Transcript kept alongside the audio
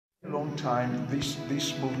long time,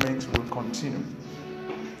 this movement will continue.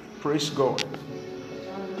 Praise God.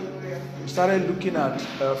 We started looking at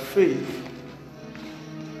faith.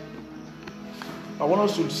 I want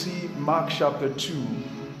us to see Mark chapter 2.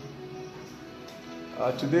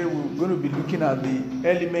 Today we're going to be looking at the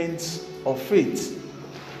elements of faith.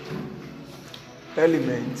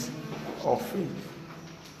 Elements of faith.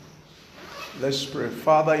 Let's pray.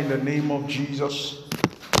 Father, in the name of Jesus,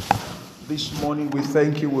 this morning we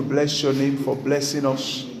thank you. We bless your name for blessing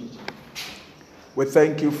us. We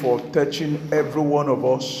thank you for touching every one of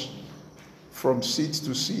us from seat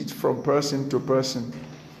to seat, from person to person.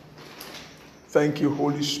 Thank you,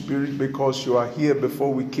 Holy Spirit, because you are here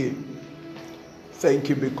before we came. Thank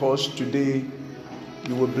you because today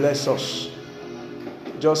you will bless us.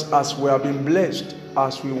 Just as we have been blessed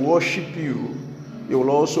as we worship you, you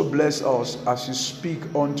will also bless us as you speak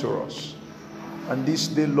unto us. And this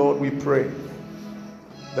day, Lord, we pray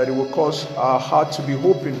that it will cause our heart to be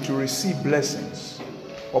open to receive blessings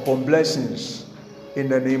upon blessings in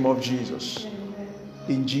the name of Jesus.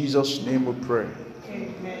 In Jesus' name we pray.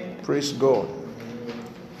 Amen. Praise God.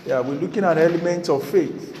 Yeah, we're looking at elements of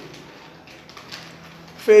faith.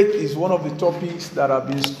 Faith is one of the topics that have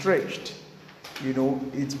been stretched. You know,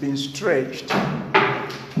 it's been stretched,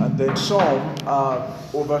 and then some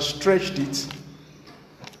have overstretched it,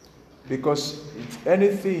 because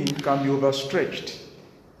anything can be overstretched.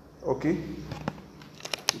 Okay?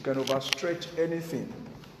 You can overstretch anything.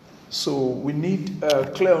 So we need a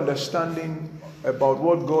clear understanding about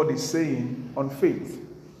what God is saying on faith.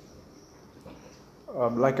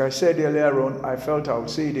 Like I said earlier on, I felt I would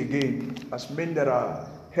say it again. As men that are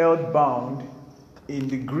held bound in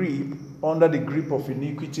the grip, under the grip of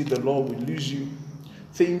iniquity, the Lord will lose you.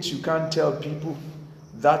 Things you can't tell people,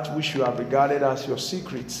 that which you have regarded as your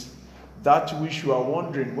secrets, that which you are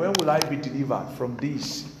wondering, when will I be delivered from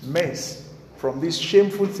this mess, from this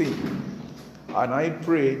shameful thing? And I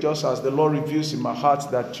pray, just as the Lord reveals in my heart,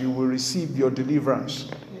 that you will receive your deliverance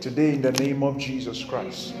today in the name of Jesus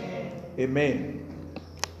Christ. Amen.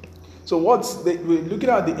 So we're looking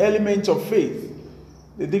at the element of faith.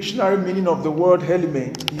 The dictionary meaning of the word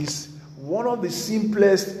element is one of the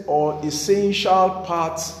simplest or essential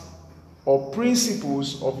parts or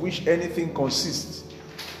principles of which anything consists.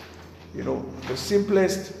 You know, the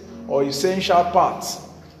simplest or essential parts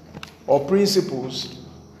or principles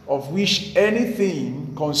of which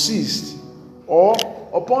anything consists, or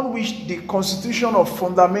upon which the constitution of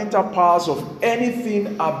fundamental powers of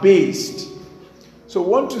anything are based. So we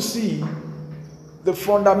want to see the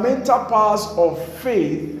fundamental powers of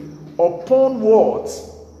faith upon what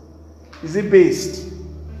is it based.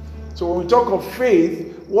 So when we talk of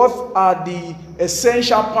faith, what are the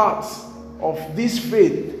essential parts of this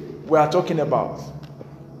faith we are talking about?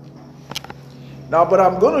 Now, but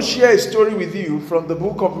I'm going to share a story with you from the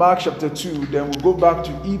book of Mark chapter 2. Then we'll go back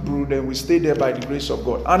to Hebrew. Then we stay there by the grace of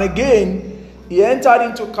God. And again, he entered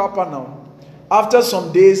into Capernaum after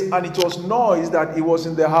some days, and it was noised that he was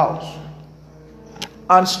in the house.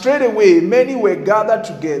 And straightway many were gathered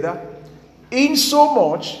together,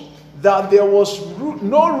 insomuch that there was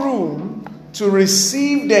no room to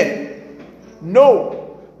receive them.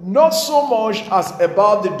 No, not so much as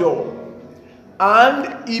about the door.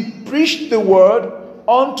 And he preached the word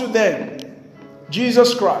unto them.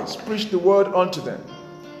 Jesus Christ preached the word unto them.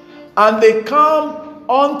 And they come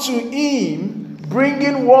unto him,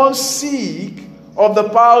 bringing one sick of the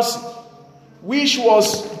palsy, which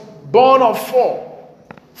was born of four.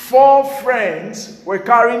 4 friends were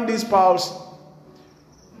carrying this palsy.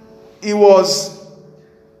 He was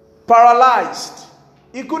paralyzed.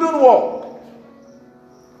 He couldn't walk.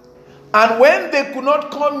 And when they could not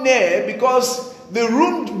come near, because the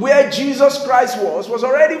room where Jesus Christ was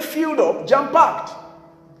already filled up, jam-packed.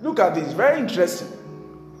 Look at this, very interesting.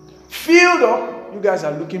 Filled up. You guys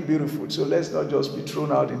are looking beautiful, so let's not just be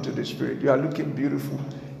thrown out into the spirit. You are looking beautiful.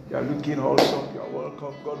 You are looking awesome. You are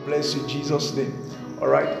welcome. God bless you in Jesus' name. All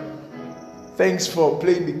right. Thanks for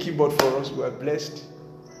playing the keyboard for us. We are blessed.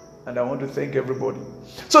 And I want to thank everybody.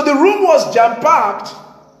 So the room was jam-packed.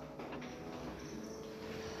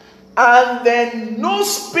 And then no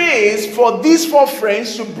space for these 4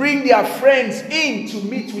 friends to bring their friends in to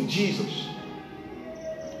meet with Jesus.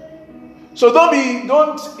 So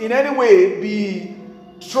don't in any way be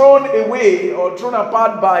thrown away or thrown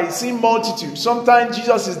apart by seeing multitude. Sometimes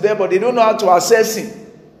Jesus is there, but they don't know how to access him.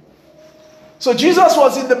 So Jesus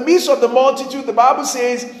was in the midst of the multitude. The Bible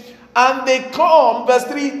says, and they come, verse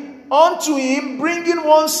 3, unto him, bringing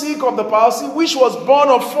one sick of the palsy, which was born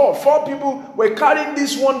of 4. 4 people were carrying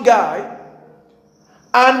this one guy.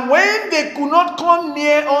 And when they could not come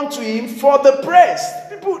near unto him for the press,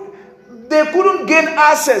 people, they couldn't gain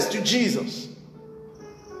access to Jesus.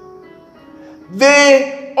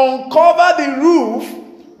 They uncovered the roof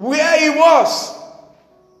where he was.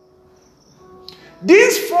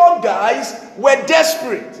 These 4 guys were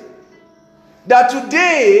desperate that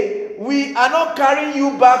today we are not carrying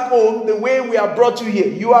you back home the way we are brought you here.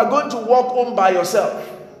 You are going to walk home by yourself.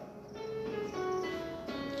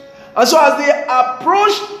 And so as they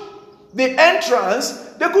approached the entrance,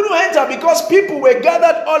 they couldn't enter because people were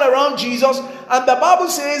gathered all around Jesus. And the Bible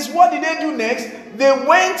says, what did they do next? They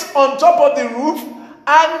went on top of the roof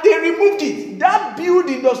and they removed it. That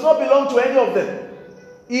building does not belong to any of them.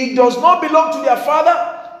 It does not belong to their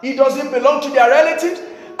father. It doesn't belong to their relatives.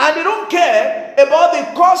 And they don't care about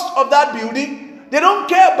the cost of that building. They don't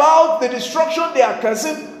care about the destruction they are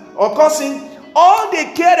causing. All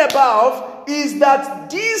they cared about is that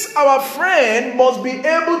this, our friend, must be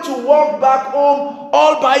able to walk back home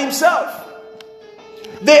all by himself.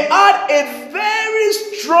 They had a very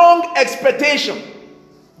strong expectation.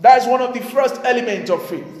 That is one of the first elements of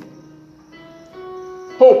faith.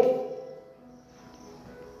 Hope.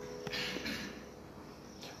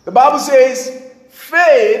 The Bible says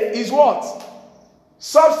faith is what?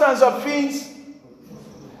 Substance of things,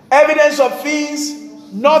 evidence of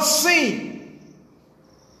things not seen.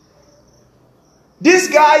 These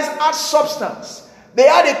guys had substance. They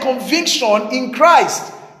had a conviction in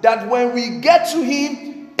Christ that when we get to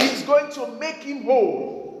him, he's going to make him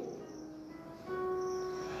whole.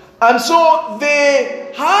 And so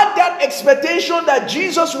they had that expectation that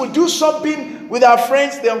Jesus would do something with our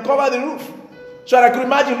friends. They uncovered the roof. So I could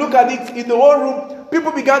imagine, look at it in the whole room.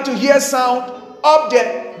 People began to hear sound up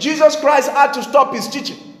there. Jesus Christ had to stop his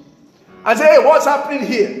teaching and say, hey, what's happening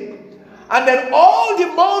here? And then all the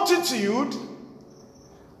multitude,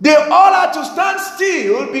 they all had to stand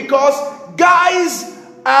still because guys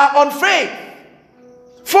are on faith.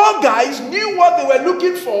 4 guys knew what they were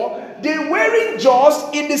looking for. They weren't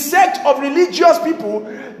just in the sect of religious people.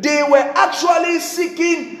 They were actually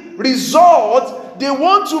seeking results. They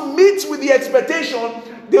want to meet with the expectation.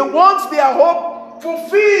 They want their hope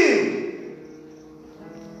fulfilled.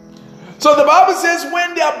 So the Bible says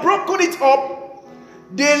when they have broken it up,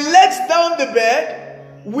 they let down the bed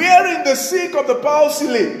wherein the sick of the palsy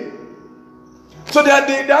lay. So they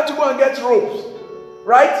had to go and get ropes.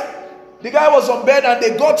 Right? The guy was on bed and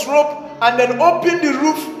they got rope and then opened the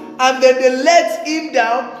roof and then they let him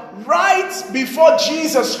down right before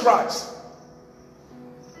Jesus Christ.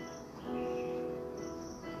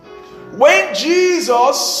 When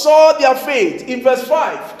Jesus saw their faith, in verse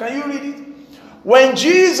 5, can you read it? When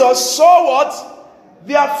Jesus saw what?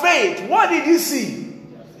 Their faith. What did he see?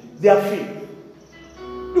 Their faith.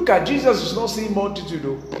 Look at Jesus is not seeing multitude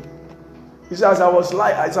though. He says,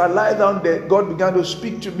 as I lie down there, God began to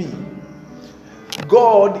speak to me.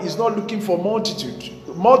 God is not looking for multitude.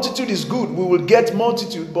 Multitude is good. We will get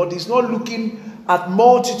multitude, but he's not looking at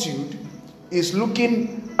multitude. He's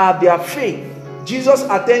looking at their faith. Jesus'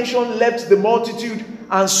 attention left the multitude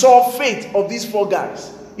and saw faith of these 4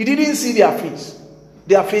 guys. He didn't see their faces.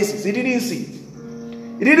 He didn't see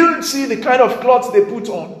it. He didn't see the kind of clothes they put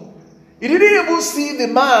on. He didn't even see the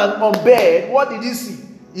man on bed. What did he see?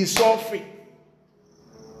 He saw faith.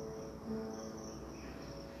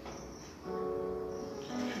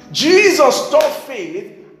 Jesus taught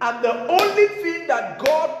faith, and the only thing that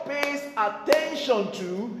God pays attention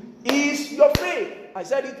to is your faith. I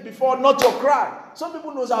said it before, not your cry. Some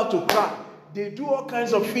people know how to cry. They do all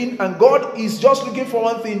kinds of things, and God is just looking for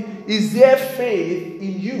one thing. Is there faith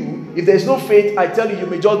in you? If there's no faith, I tell you, you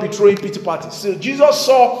may just be throwing pity parties. So Jesus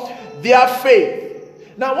saw their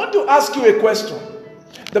faith. Now I want to ask you a question.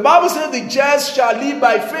 The Bible says the just shall live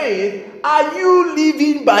by faith. Are you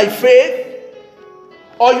living by faith?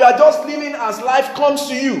 Or you are just living as life comes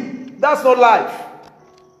to you? That's not life.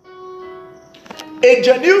 A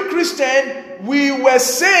genuine Christian, we were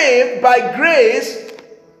saved by grace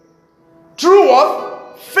through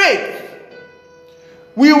what? Faith.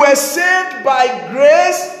 We were saved by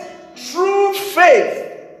grace through faith.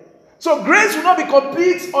 So grace will not be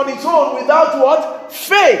complete on its own without what?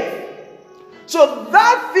 Faith. So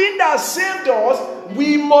that thing that saved us,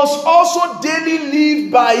 we must also daily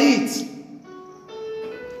live by it.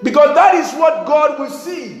 Because that is what God will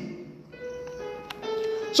see.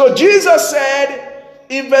 So Jesus said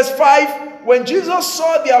in verse 5, when Jesus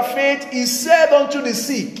saw their faith, he said unto the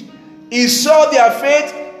sick. He saw their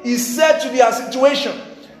faith, he said to their situation.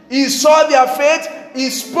 He saw their faith, he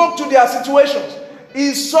spoke to their situations.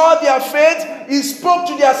 He saw their faith, he spoke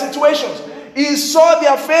to their situations. He saw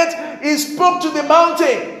their faith, he spoke to the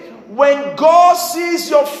mountain. When God sees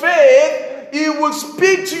your faith, he will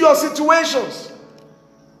speak to your situations.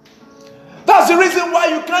 reason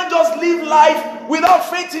why you can't just live life without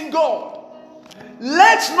faith in God.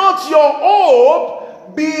 Let not your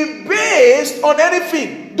hope be based on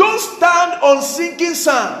anything. Don't stand on sinking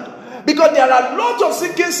sand. Because there are lots of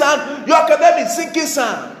sinking sand. Your academic sinking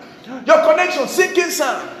sand. Your connection sinking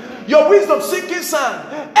sand. Your wisdom sinking sand.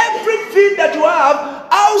 Everything that you have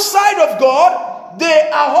outside of God, they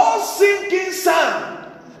are all sinking sand.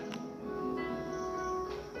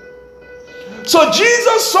 So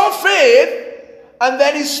Jesus saw faith, and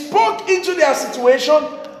then he spoke into their situation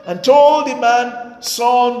and told the man,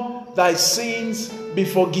 son, thy sins be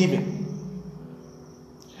forgiven.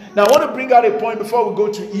 Now I want to bring out a point before we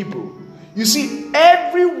go to Hebrew. You see,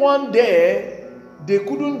 everyone there, they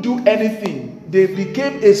couldn't do anything. They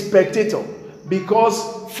became a spectator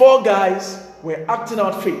because 4 guys were acting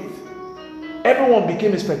out faith. Everyone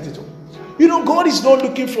became a spectator. You know, God is not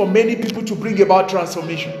looking for many people to bring about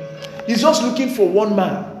transformation. He's just looking for one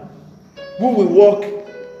man who will walk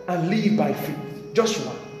and live by faith. Just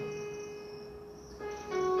one.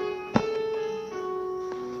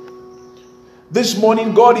 This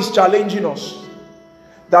morning, God is challenging us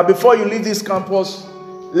that before you leave this campus,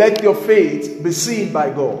 let your faith be seen by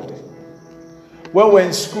God. When we were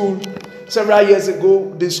in school, several years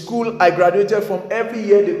ago, the school I graduated from, every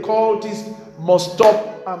year the cultists must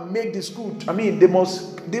stop and make the school. I mean, there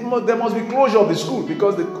must be closure of the school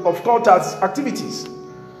because of cultist activities.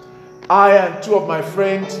 I and 2 of my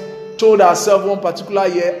friends told ourselves one particular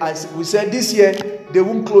year, we said this year they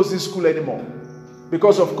won't close this school anymore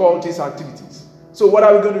because of cultist activities. So what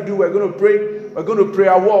are we going to do? We're going to pray. We're going to pray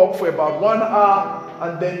a walk for about 1 hour,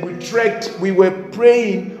 and then we trekked. We were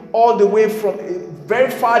praying all the way from a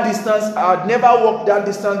very far distance. I had never walked that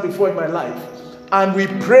distance before in my life. And we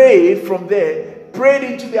prayed from there, prayed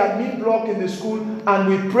into the admin block in the school, and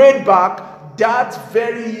we prayed back. That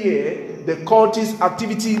very year, the cultist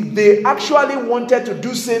activity, they actually wanted to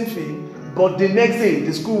do same thing, but the next day,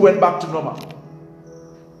 the school went back to normal.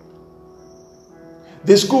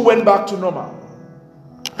 The school went back to normal.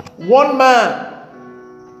 One man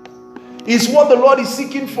is what the Lord is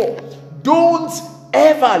seeking for. Don't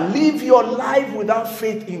ever live your life without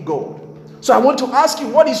faith in God. So I want to ask you,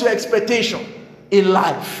 what is your expectation in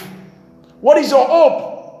life? What is your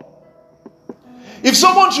hope? If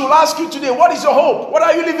someone should ask you today, what is your hope? What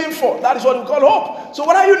are you living for? That is what we call hope. So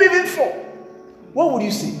what are you living for? What would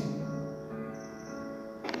you say?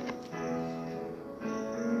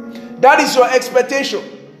 That is your expectation.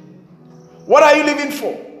 What are you living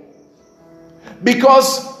for?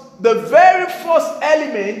 Because the very first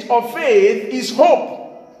element of faith is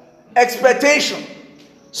hope, expectation,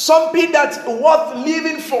 something that's worth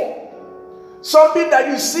living for, something that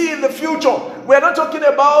you see in the future. We're not talking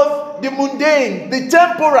about the mundane, the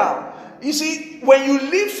temporal. You see, when you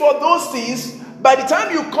live for those things, by the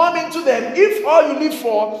time you come into them, if all you live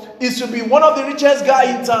for is to be one of the richest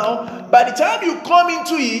guys in town, by the time you come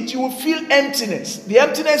into it, you will feel emptiness. The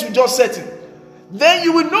emptiness will just set in. Then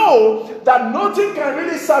you will know that nothing can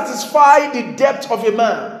really satisfy the depth of a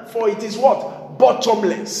man, for it is what?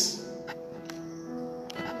 Bottomless.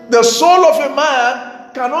 The soul of a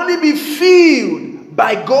man can only be filled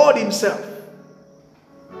by God himself.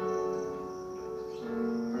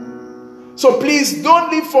 So please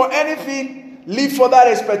don't live for anything. Live for that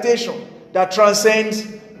expectation that transcends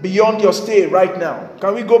beyond your stay right now.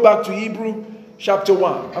 Can we go back to Hebrew chapter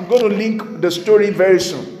 1? I'm going to link the story very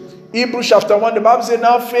soon. Hebrews chapter 1, the Bible says,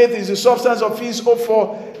 now faith is the substance of things hoped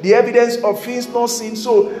for, the evidence of things not seen.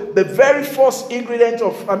 So the very first element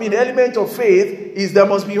of faith is there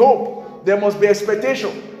must be hope. There must be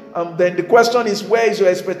expectation. Then the question is, where is your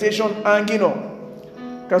expectation hanging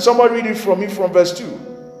on? Can somebody read it from me from verse 2?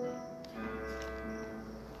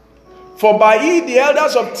 For by it the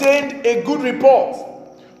elders obtained a good report.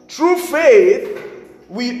 Through faith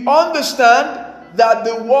we understand that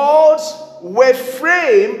the worlds were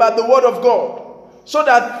framed by the word of God, so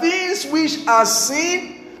that things which are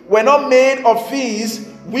seen were not made of things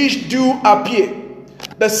which do appear.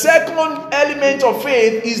 The second element of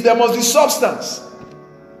faith is there must be substance.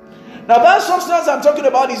 Now that substance I'm talking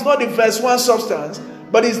about is not the verse 1 substance,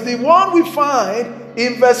 but it's the one we find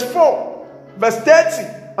in verse 4, verse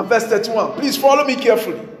 30 and verse 31. Please follow me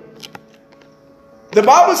carefully. The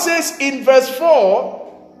Bible says in verse 4,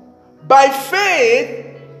 by faith,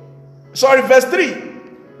 verse 3,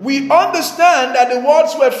 we understand that the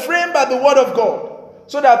worlds were framed by the word of God,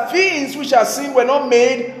 so that things which are seen were not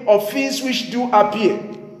made of things which do appear.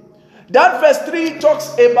 That verse 3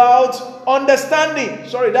 talks about understanding.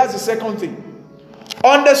 That's the second thing.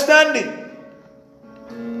 Understanding.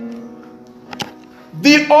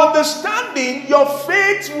 The understanding, your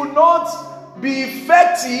faith will not be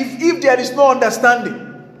effective if there is no understanding.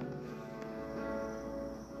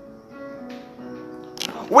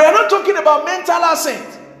 We are not talking about mental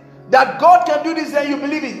assent. That God can do this, then you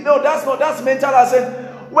believe it. No, that's mental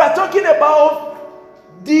assent. We are talking about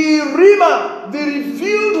the rhema, the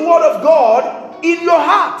revealed word of God in your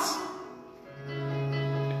heart.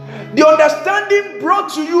 The understanding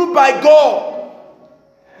brought to you by God.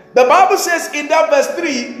 The Bible says in that verse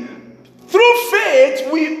 3, through faith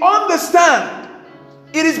we understand.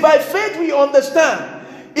 It is by faith we understand.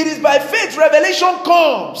 It is by faith revelation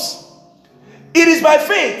comes. It is by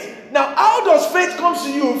faith. Now, how does faith come to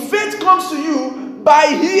you? Faith comes to you by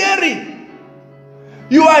hearing.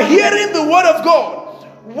 You are hearing the word of God.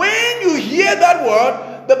 When you hear that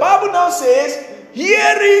word, the Bible now says,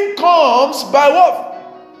 hearing comes by what?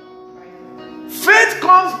 Faith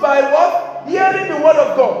comes by what? Hearing the word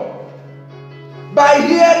of God. By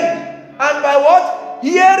hearing. And by what?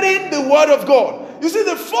 Hearing the word of God. You see,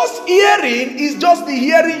 the first hearing is just the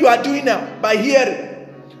hearing you are doing now. By hearing.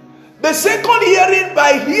 The second hearing,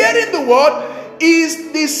 by hearing the word,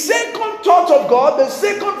 is the second thought of God, the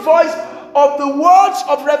second voice of the words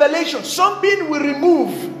of revelation. Something will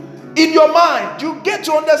remove in your mind. You get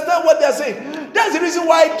to understand what they are saying. That's the reason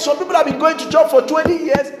why some people have been going to church for 20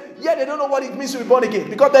 years, yet they don't know what it means to be born again.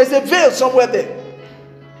 Because there is a veil somewhere there.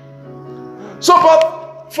 So,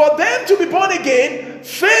 but for them to be born again,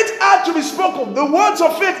 faith had to be spoken. The words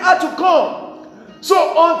of faith had to come.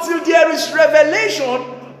 So until there is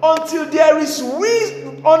revelation, until there is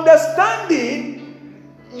understanding,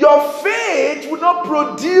 your faith will not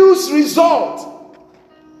produce result.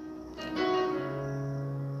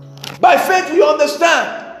 By faith we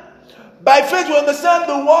understand. By faith we understand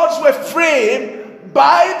the words were framed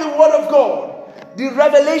by the word of God. The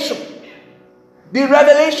revelation. The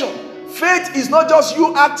revelation. Faith is not just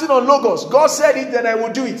you acting on logos. God said it, then I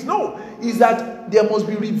will do it. No. It's that there must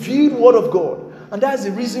be revealed word of God. And that's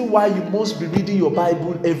the reason why you must be reading your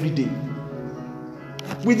Bible every day.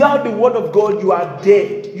 Without the word of God, you are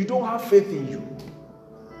dead. You don't have faith in you.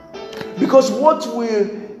 Because what will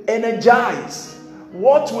energize,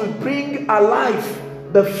 what will bring alive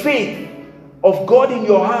the faith of God in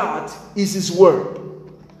your heart is His word.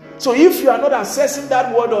 So if you are not accessing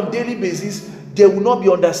that word on a daily basis, there will not be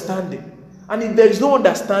understanding. And if there is no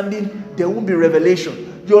understanding, there won't be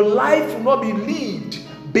revelation. Your life will not be lived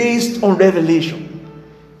based on revelation.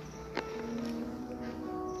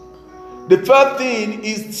 The third thing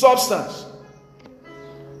is substance.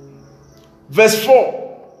 Verse 4.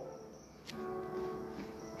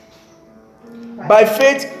 By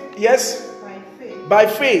faith, yes? By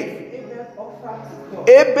faith.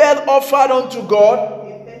 Abel offered unto God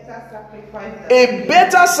a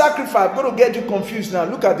better sacrifice. I'm going to get you confused now.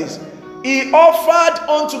 Look at this. He offered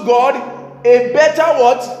unto God a better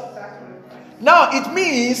what? Now, it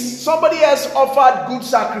means somebody else offered good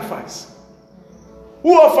sacrifice.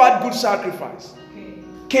 Who offered good sacrifice?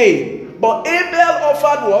 Cain. But Abel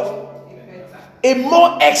offered what? A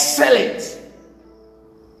more excellent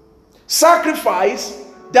sacrifice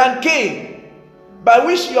than Cain, by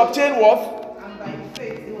which he obtained what? And by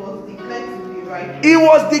faith, he was declared to be righteous. He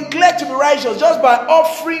was declared to be righteous just by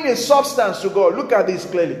offering a substance to God. Look at this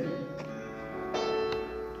clearly.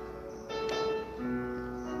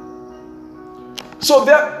 So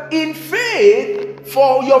that in faith,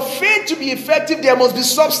 for your faith to be effective, there must be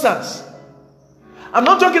substance. I'm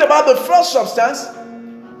not talking about the first substance,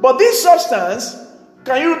 but this substance,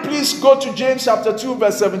 can you please go to James chapter 2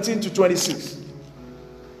 verse 17 to 26.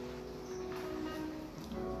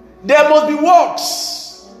 There must be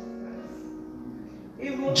works.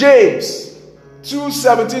 James 2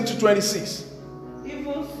 17 to 26.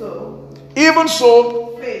 Even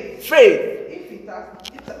so, faith.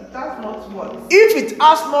 If it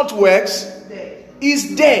has not works,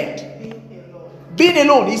 is dead. Being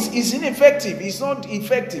alone is ineffective. It's not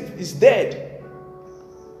effective. It's dead.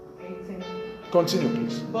 18. Continue,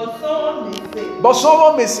 please. But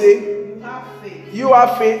someone may say, you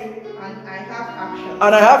have faith. And I have actions.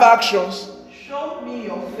 And I have actions. Show me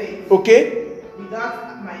your faith. Okay.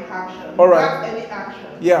 Without my action. All right. Without any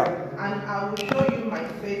action. Yeah. And I will show you my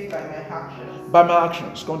faith by my actions. By my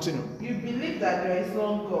actions. Continue. You believe that there is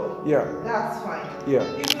one God. Yeah. That's fine. Yeah.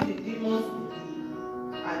 Even the demons believe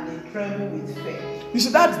and they tremble with faith. You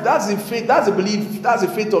see, that's the faith. That's the belief. That's the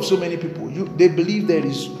faith of so many people. They believe there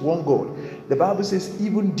is one God. The Bible says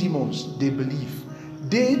even demons, they believe.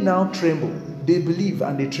 They now tremble. They believe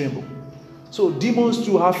and they tremble. So demons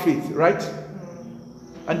too have faith, right?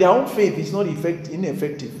 And their own faith is not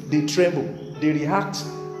ineffective. They tremble. They react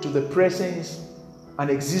to the presence and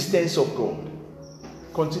existence of God.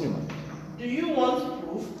 Continue. Do you want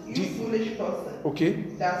proof? You foolish person. Okay.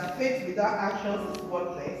 That faith without actions is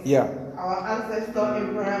worthless. Yeah. Our ancestor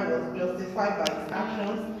Abraham was justified by his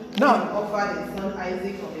actions. Now- He offered his son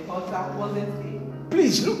Isaac on the altar, wasn't he?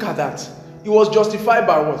 Please look at that. He was justified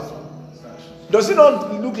by what? Does it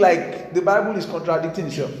not look like the Bible is contradicting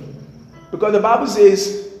itself? Because the Bible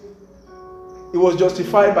says he was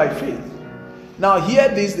justified by faith. Now hear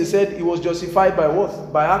this, they said he was justified by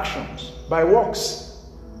what? By actions, by works.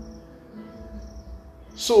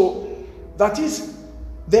 So that is,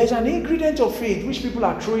 there's an ingredient of faith which people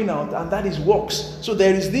are throwing out, and that is works. So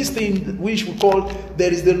there is this thing which we call,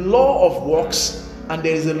 there is the law of works and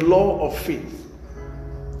there is the law of faith.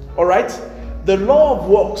 Alright? The law of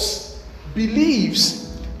works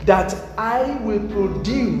believes that I will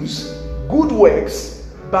produce good works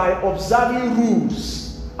by observing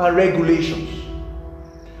rules and regulations.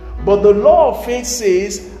 But the law of faith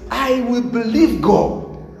says, I will believe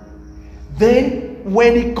God. Then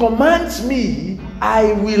when He commands me,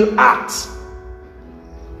 I will act.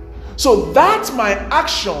 So that my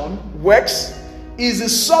action works is a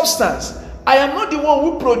substance. I am not the one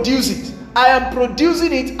who produces it. I am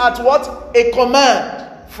producing it at what? A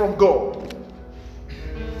command from God.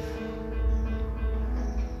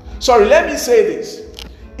 Sorry, let me say this.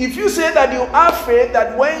 If you say that you have faith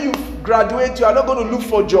that when you graduate you are not going to look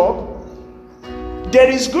for a job, there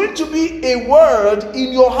is going to be a word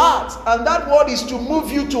in your heart, and that word is to move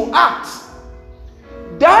you to act.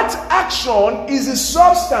 That action is a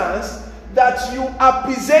substance that you are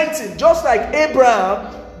presenting. Just like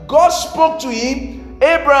Abraham, God spoke to him,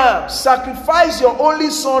 Abraham, sacrifice your only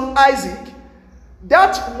son Isaac.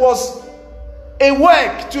 That was a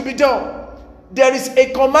work to be done. There is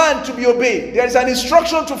a command to be obeyed. There is an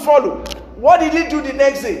instruction to follow. What did he do the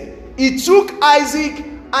next day? He took Isaac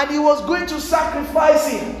and he was going to sacrifice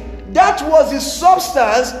him. That was the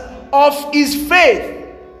substance of his faith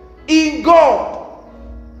in God.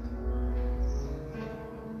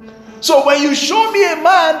 So when you show me a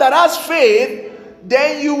man that has faith,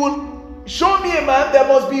 then you will show me a man. There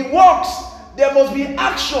must be works, there must be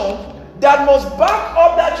action that must back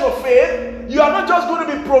up that your faith. You are not just going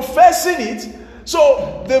to be professing it.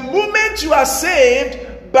 So the moment you are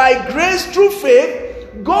saved by grace through faith,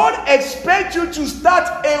 God expects you to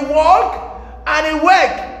start a walk and a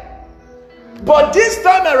work. But this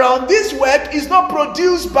time around, this work is not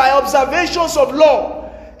produced by observations of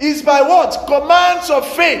law. It's by what? Commands of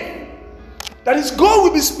faith. That is, God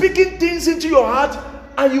will be speaking things into your heart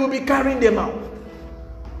and you will be carrying them out.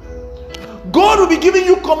 God will be giving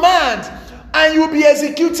you commands and you will be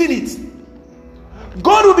executing it.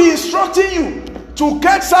 God will be instructing you to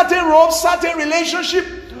get certain roles, certain relationship,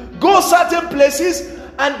 go certain places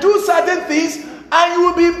and do certain things, and you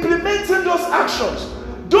will be implementing those actions.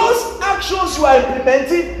 Those actions you are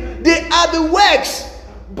implementing, they are the works,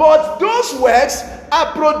 but those works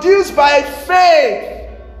are produced by faith.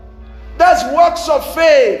 That's works of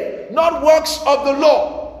faith, not works of the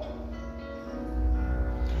law.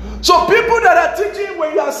 So people that are teaching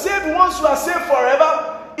when you are saved once, you are saved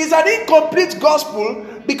forever is an incomplete gospel,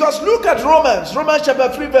 because look at Romans chapter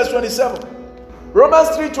 3 verse 27. Romans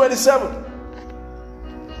 3:27.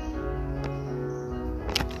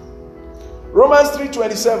 Romans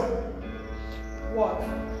 3:27. What?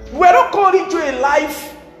 We are not called into a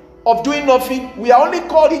life of doing nothing. We are only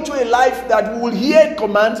called into a life that we will hear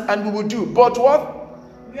commands and we will do. But what?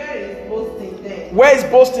 Where is boasting then? Where is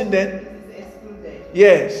boasting then? It is excluded.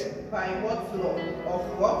 Yes. By what law?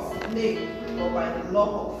 Of works? Nay, or by the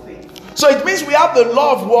law of faith. So it means we have the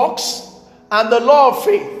law of works and the law of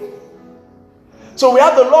faith. So we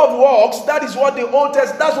have the law of works. That is what the Old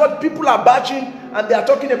Testament, that's what people are bashing and they are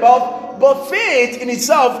talking about. But faith in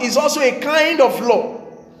itself is also a kind of law,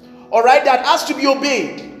 all right, that has to be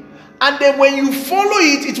obeyed. And then when you follow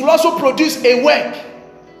it, it will also produce a work.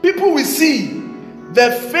 People will see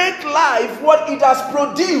the faith life, what it has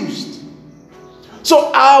produced.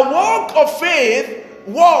 So our walk of faith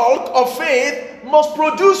must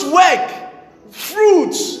produce work,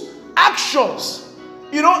 fruits, actions.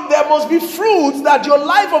 You know, there must be fruits that your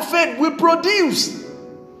life of faith will produce.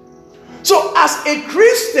 So as a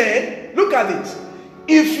Christian, look at it.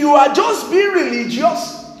 If you are just being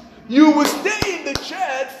religious, you will stay in the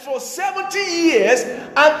church for 70 years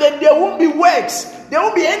and then there won't be works. There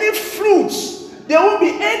won't be any fruits. There won't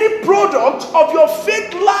be any product of your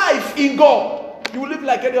faith life in God. You will live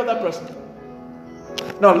like any other person.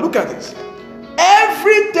 Now look at this.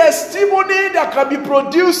 Every testimony that can be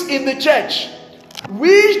produced in the church,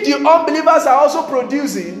 which the unbelievers are also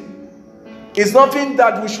producing, is nothing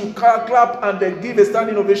that we should clap and then give a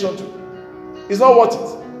standing ovation to. It's not worth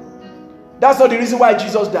it. That's not the reason why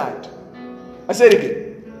Jesus died. I say it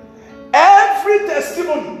again. every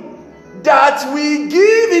testimony that we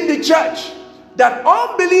give in the church, that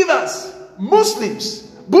unbelievers, Muslims,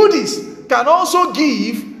 Buddhists can also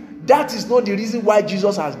give, that is not the reason why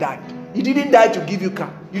Jesus has died. He didn't die to give you a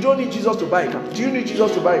car. You don't need Jesus to buy a car. Do you need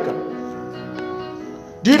Jesus to buy a car?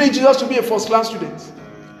 Do you need Jesus to be a first-class student?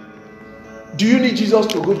 Do you need Jesus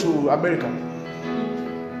to go to America?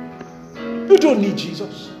 You don't need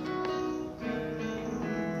Jesus.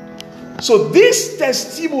 So this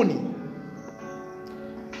testimony,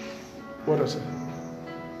 what does it?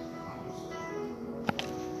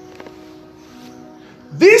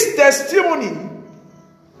 This testimony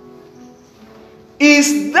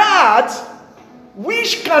is that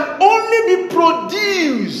which can only be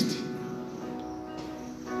produced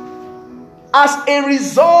as a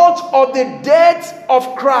result of the death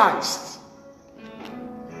of Christ.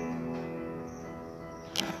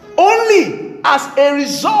 Only as a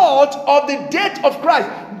result of the death of Christ.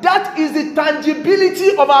 That is the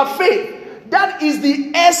tangibility of our faith. That is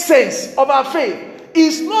the essence of our faith.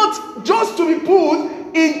 It's not just to be put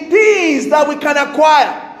in things that we can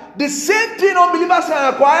acquire. The same thing unbelievers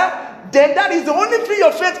can acquire, then that is the only thing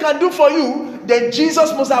your faith can do for you. Then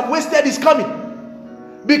Jesus must have wasted his coming.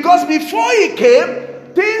 Because before he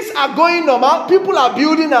came, things are going normal. People are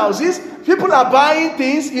building houses. People are buying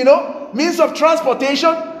things, means of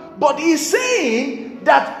transportation. But he's saying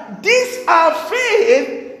that this our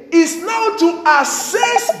faith is now to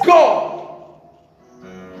assess God.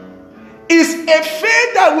 It's a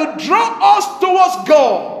faith that will draw us towards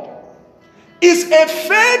God. It's a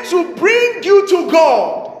faith to bring you to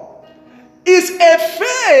God. It's a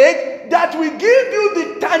faith that will give you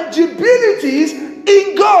the tangibilities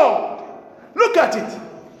in God. Look at it.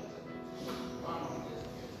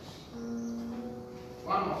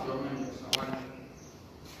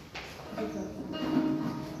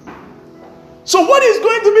 So what is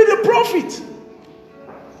going to be the profit?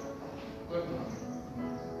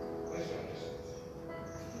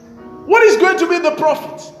 What is going to be the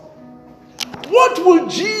profit? What will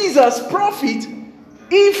Jesus profit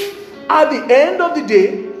if at the end of the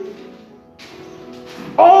day,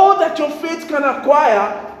 all that your faith can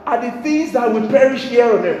acquire are the things that will perish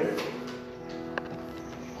here on earth?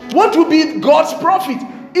 What will be God's profit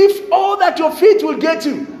if all that your faith will get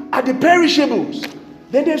to are the perishables?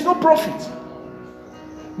 Then there's no profit.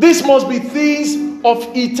 This must be things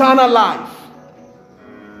of eternal life.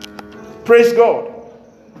 Praise God.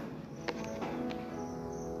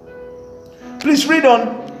 Please read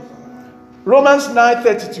on Romans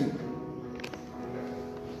 9:32.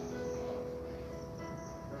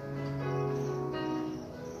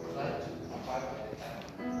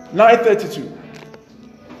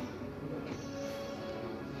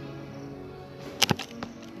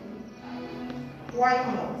 Why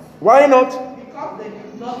not? Why not? Because they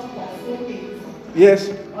did not pursue it. Yes.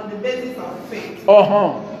 On the basis of faith.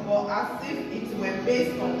 Uh-huh. But as if it were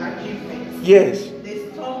based on achievements. Yes.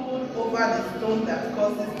 They stumbled over the stone that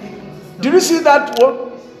causes people to stumble. Did you see that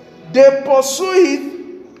word? They pursue it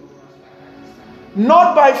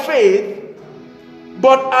not by faith,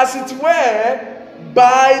 but as it were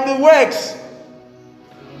by the works.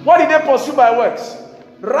 What did they pursue by works?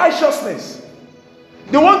 Righteousness.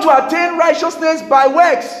 They want to attain righteousness by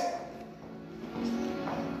works.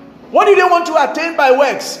 What do they want to attain by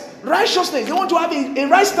works? Righteousness. They want to have a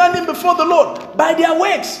right standing before the Lord by their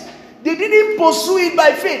works. They didn't pursue it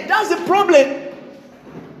by faith. That's the problem.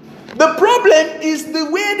 The problem is the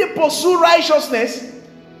way they pursue righteousness.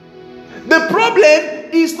 The problem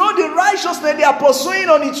is not the righteousness they are pursuing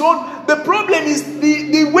on its own. The problem is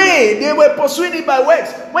the way they were pursuing it by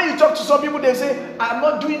works. When you talk to some people, they say, I'm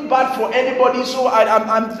not doing bad for anybody, so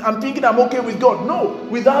I'm thinking I'm okay with God. No,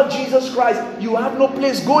 without Jesus Christ, you have no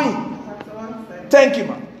place going. Thank you,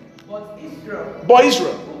 man. But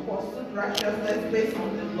Israel, who pursued righteousness based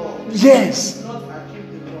on the law, yes, did not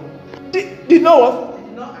achieve the law. Did know what? They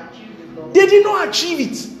did not achieve the law. They did not achieve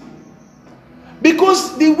it.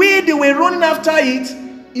 Because the way they were running after it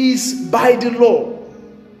is by the law.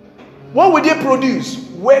 What will they produce?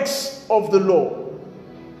 Works of the law,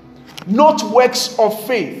 not works of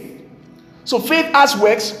faith. So faith has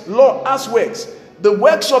works, law has works. The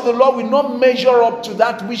works of the law will not measure up to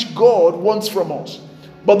that which God wants from us.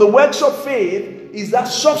 But the works of faith is that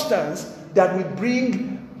substance that will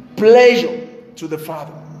bring pleasure to the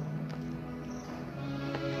Father.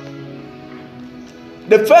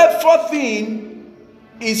 The fourth thing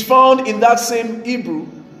is found in that same Hebrew.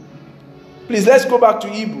 Please, let's go back to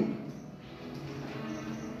Hebrew.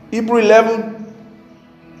 Hebrew 11.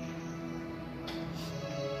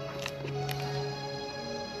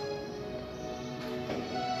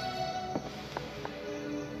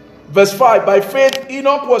 Verse 5, by faith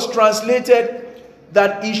Enoch was translated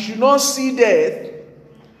that he should not see death,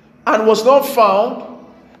 and was not found,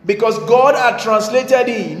 because God had translated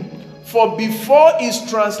him. For before his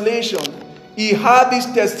translation, he had this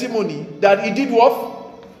testimony that he did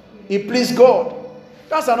what? He pleased God.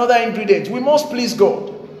 That's another ingredient. We must please God.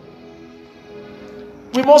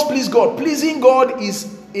 We must please God. Pleasing God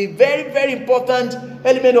is a very, very important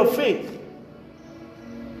element of faith.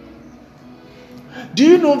 Do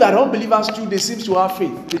you know that unbelievers too, they seem to have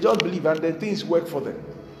faith? They just believe and then things work for them.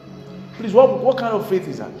 Please, what kind of faith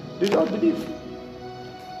is that? They just believe.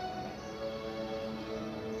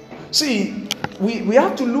 See, we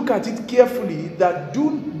have to look at it carefully, that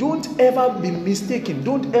don't ever be mistaken.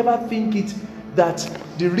 Don't ever think it that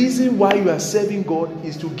the reason why you are serving God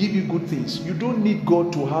is to give you good things. You don't need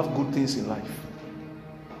God to have good things in life.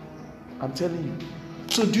 I'm telling you.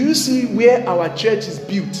 So do you see where our church is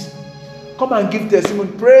built? Come and give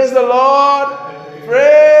testimony. Praise the Lord.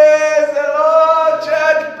 Praise the Lord,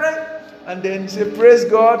 church. Praise. And then say, praise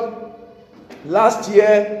God. Last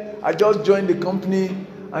year, I just joined the company,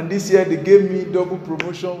 and this year they gave me double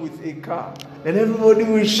promotion with a car. And everybody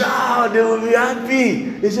will shout, they will be happy.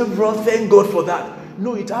 They say, bro, thank God for that.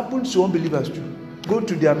 No, it happens to unbelievers too. Go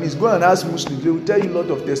to their midst, go and ask Muslims. They will tell you a lot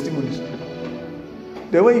of testimonies.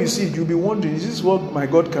 Then when you see it, you'll be wondering, is this what my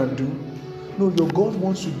God can do? No, your God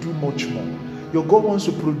wants to do much more. Your God wants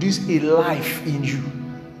to produce a life in you.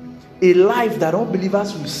 A life that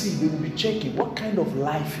unbelievers will see. They will be checking, what kind of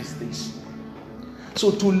life is this?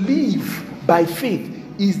 So to live by faith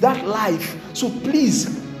is that life. So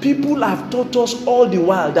please, people have taught us all the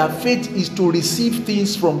while that faith is to receive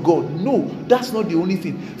things from God. No, that's not the only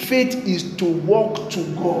thing. Faith is to walk to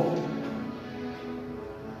God.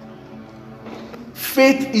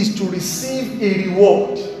 Faith is to receive a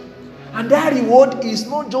reward. And that reward is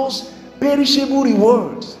not just perishable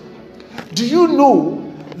rewards. Do you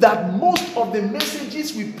know that most of the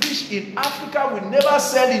messages we preach in Africa will never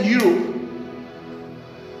sell in Europe?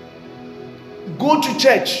 Go to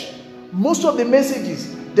church. Most of the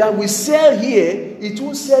messages that we sell here, it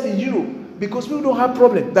won't sell in Europe, because people don't have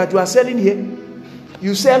problem that you are selling here.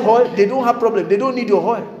 You sell oil, they don't have problem. They don't need your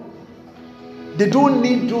oil. They don't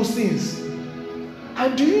need those things.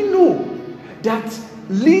 And do you know that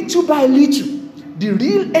little by little, the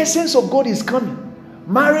real essence of God is coming?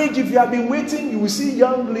 Marriage, if you have been waiting, you will see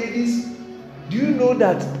young ladies. Do you know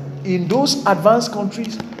that in those advanced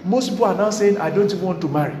countries, most people are now saying, I don't even want to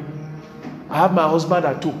marry. I have my husband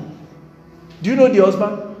at home. Do you know the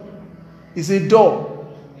husband? He's a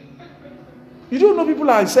door. You don't know people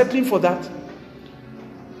are settling for that.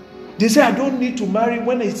 They say, I don't need to marry.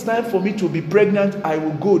 When it's time for me to be pregnant, I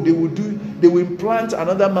will go. They will implant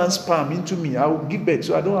another man's sperm into me. I will give birth,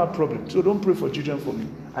 so I don't have problem. So don't pray for children for me.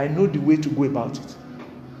 I know the way to go about it.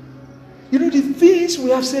 You know, the things we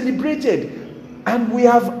have celebrated, and we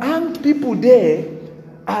have hanged people there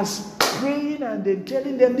as praying and then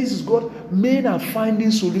telling them this is God. Men are finding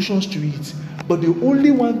solutions to it. But the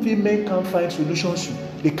only one thing men can't find solutions to,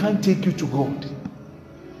 they can't take you to God.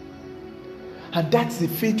 And that's the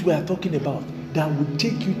faith we are talking about, that will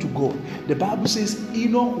take you to God. The Bible says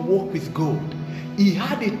Enoch walked with God. He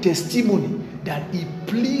had a testimony that he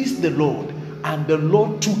pleased the Lord, and the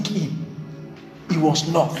Lord took him. He was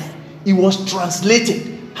not. He was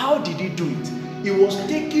translated. How did he do it? He was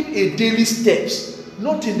taking a daily steps,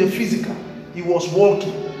 not in the physical. He was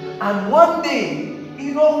walking. And one day,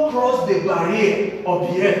 Enoch crossed the barrier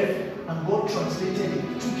of the earth, and God translated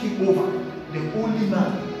him, took him over, the only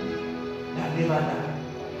man that never died.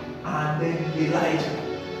 And then Elijah.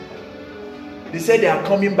 They said they are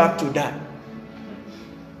coming back to die.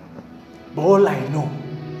 But all I know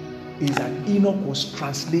is that Enoch was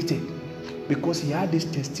translated because he had this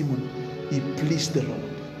testimony. He pleased the Lord.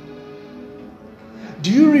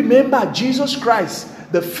 Do you remember Jesus Christ?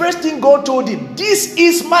 The first thing God told him, this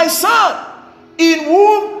is my son, in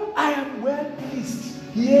whom I am well pleased.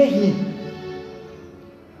 Hear him.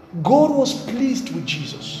 God was pleased with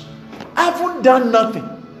Jesus. I haven't done nothing.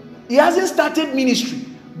 He hasn't started ministry.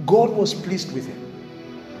 God was pleased with him.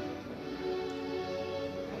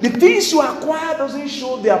 The things you acquire doesn't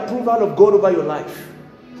show the approval of God over your life.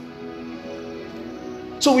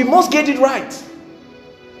 So we must get it right.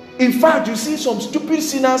 In fact, you see some stupid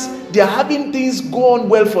sinners, they are having things go on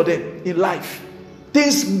well for them in life.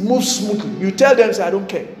 Things move smoothly. You tell them, say, I don't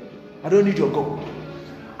care. I don't need your God.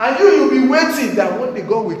 And you'll be waiting that one day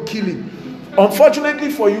God will kill him.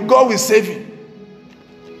 Unfortunately for you, God will save him.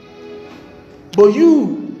 But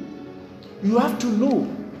you have to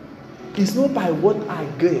know, it's not by what I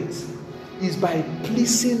get, it's by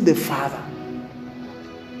pleasing the Father.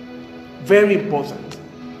 Very important.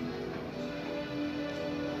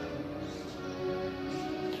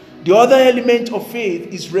 The other element of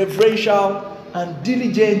faith is reverential and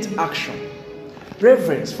diligent action.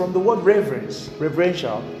 Reverence, from the word reverence,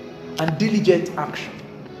 reverential and diligent action.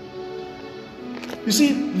 You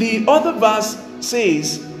see, the other verse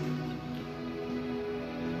says,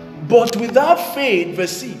 but without faith,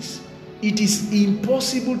 verse 6, it is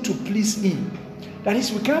impossible to please him. That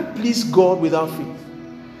is, we can't please God without faith.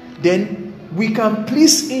 Then we can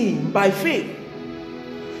please him by faith.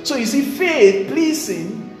 So you see, faith,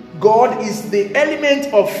 pleasing God is the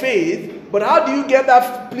element of faith. But how do you get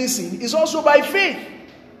that pleasing? It's also by faith.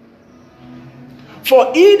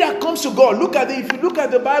 For he that comes to God, look at it. If you look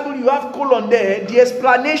at the Bible, you have colon there. The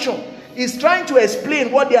explanation is trying to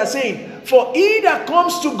explain what they are saying. For he that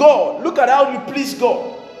comes to God, look at how you please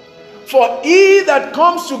God. For he that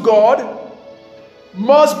comes to God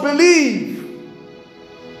must believe.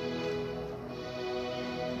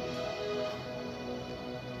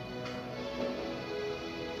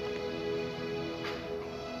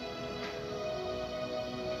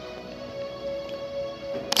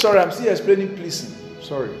 Sorry, I'm still explaining pleasing.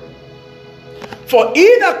 Sorry. For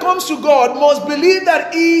he that comes to God must believe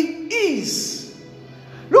that he is.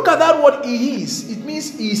 Look at that word he is. It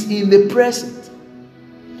means he is in the present.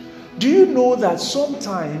 Do you know that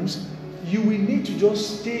sometimes you will need to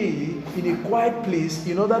just stay in a quiet place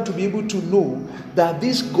in order to be able to know that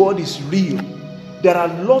this God is real? There are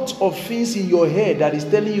lots of things in your head that is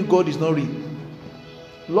telling you God is not real.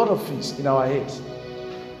 A lot of things in our heads.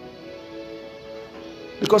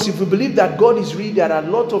 Because if we believe that God is real, there are a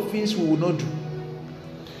lot of things we will not do.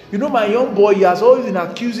 You know, my young boy, he has always been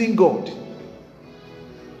accusing God.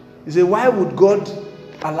 He said, why would God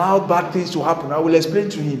allow bad things to happen? I will explain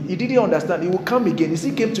to him. He didn't understand. He will come again. He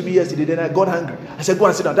still came to me yesterday. Then I got angry. I said, go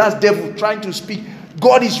and sit down. That's devil trying to speak.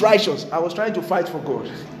 God is righteous. I was trying to fight for God.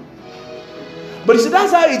 But he said,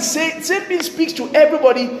 that's how it says. Same thing speaks to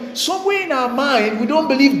everybody. Somewhere in our mind, we don't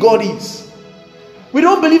believe God is. We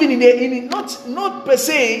don't believe in it, not per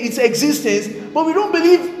se its existence, but we don't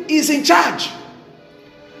believe he's in charge.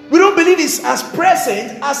 We don't believe he's as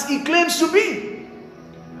present as he claims to be.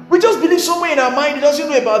 We just believe somewhere in our mind he doesn't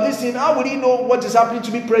know about this thing. How would he know what is happening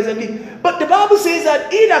to me presently? But the Bible says that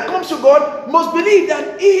he that comes to God must believe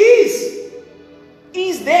that he is.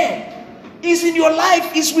 He's there. He's in your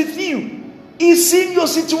life. He's with you. He's seeing your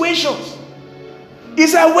situations.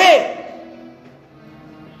 He's aware.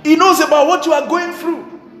 He knows about what you are going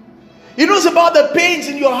through. He knows about the pains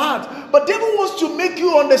in your heart. But the devil wants to make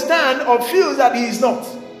you understand or feel that he is not.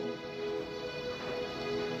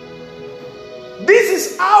 This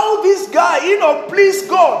is how this guy, Enoch, pleased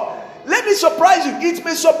God. Let me surprise you. It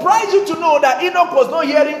may surprise you to know that Enoch was not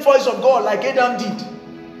hearing the voice of God like Adam did.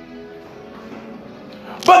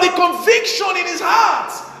 But the conviction in his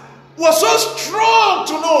heart was so strong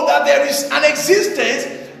to know that there is an existence,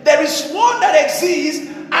 there is one that exists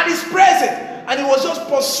and is present. And he was just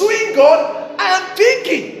pursuing God and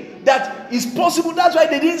thinking that it's possible. That's why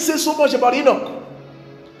they didn't say so much about Enoch.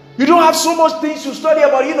 You don't have so much things to study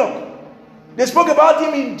about Enoch. They spoke about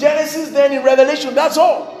him in Genesis, then in Revelation. That's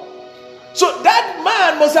all. So that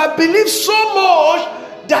man must have believed so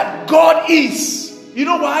much that God is. You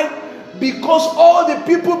know why? Because all the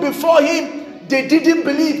people before him, they didn't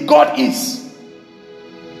believe God is.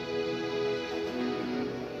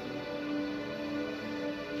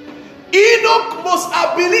 Enoch must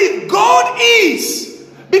have believed God is.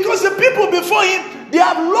 Because the people before him, they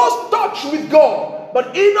have lost touch with God.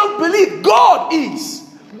 But Enoch believed God is.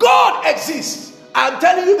 God exists. I'm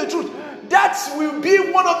telling you the truth. That will be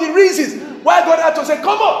one of the reasons why God had to say,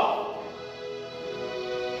 come on.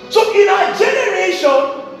 So in our generation,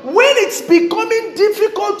 when it's becoming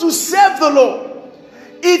difficult to serve the Lord,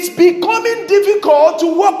 it's becoming difficult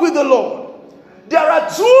to work with the Lord. There are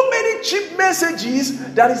too many cheap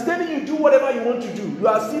messages that is telling you do whatever you want to do. You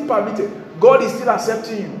are still permitted. God is still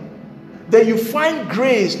accepting you. Then you find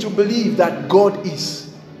grace to believe that God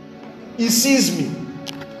is. He sees me.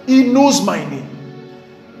 He knows my name.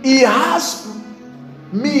 He has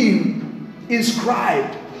me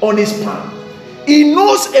inscribed on his palm. He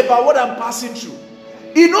knows about what I'm passing through.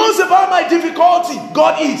 He knows about my difficulty.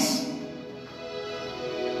 God is.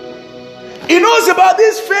 He knows about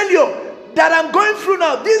this failure that I'm going through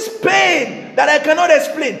now. This pain that I cannot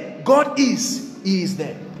explain. God is. He is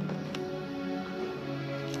there.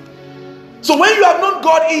 So when you have known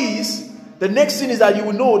God is, the next thing is that you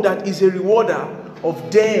will know that He's a rewarder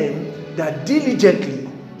of them that diligently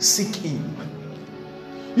seek Him.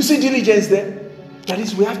 You see diligence there? That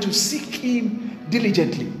is, we have to seek Him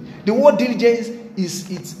diligently. The word diligence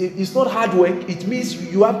it's not hard work. It means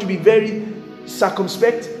you have to be very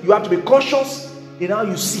circumspect. You have to be cautious in how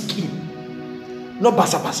you seek Him. not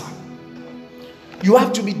basa basa. You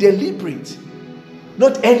have to be deliberate,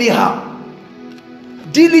 not anyhow.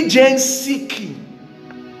 Diligent seeking.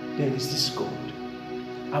 There is this God.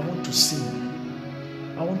 I want to see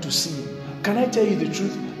him. I want to see him. Can I tell you the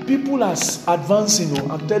truth? People are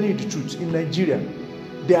advancing. I'm telling you the truth. In Nigeria,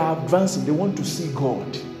 they are advancing. They want to see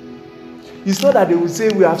God. It's not that they will say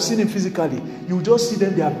we have seen him physically. You just see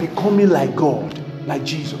them. They are becoming like God, like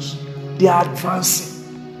Jesus. They are advancing.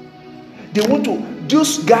 They want to.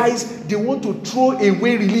 Those guys, they want to throw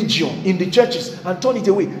away religion in the churches and turn it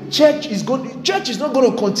away. Church is not going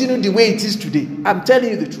to continue the way it is today. I'm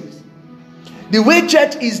telling you the truth. The way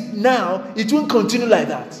church is now, it won't continue like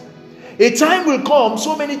that. A time will come,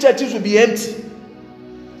 so many churches will be empty.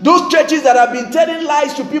 Those churches that have been telling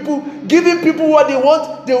lies to people, giving people what they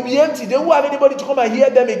want, they will be empty. They won't have anybody to come and hear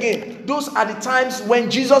them again. Those are the times when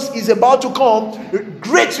Jesus is about to come.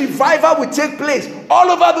 Great revival will take place all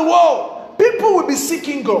over the world. People will be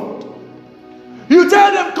seeking God. You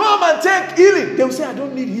tell them, come and take healing. They will say, I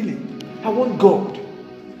don't need healing. I want God.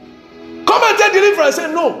 Come and take deliverance. I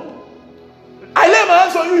say, no. I lay my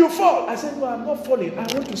hands on you, you fall. I said, no, I'm not falling.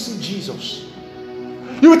 I want to see Jesus.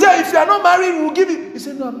 You will tell, if you are not married, we will give you. He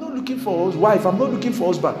said, no, I'm not looking for a wife. I'm not looking for a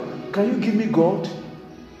husband. Can you give me God?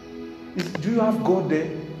 Do you have God there?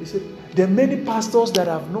 He said, there are many pastors that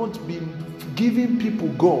have not been giving people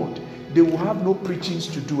God. They will have no preachings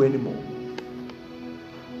to do anymore.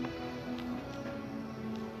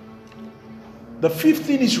 The fifth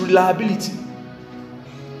thing is reliability.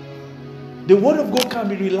 The word of God can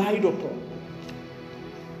be relied upon.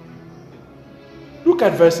 Look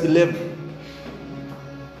at verse 11.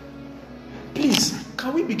 Please,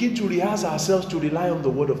 can we begin to rehearse ourselves to rely on the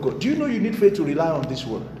word of God? Do you know you need faith to rely on this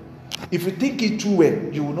word? If you think it too well,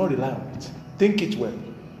 you will not rely on it. Think it well.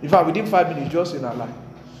 In fact, within 5 minutes, just in our life.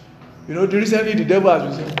 You know, recently the devil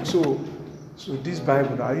has been saying, so this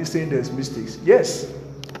Bible, are you saying there's mistakes? Yes.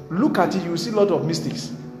 Look at it, you will see a lot of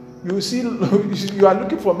mistakes. You will see, you are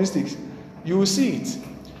looking for mistakes. You will see it.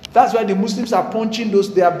 That's why the Muslims are punching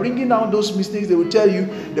those, they are bringing out those mistakes. They will tell you,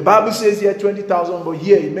 the Bible says here 20,000, but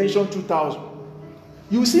here it mentioned 2,000.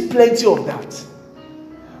 You will see plenty of that.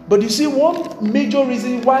 But you see, one major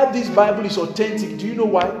reason why this Bible is authentic, do you know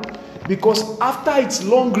why? Because after it's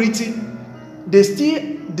long written, they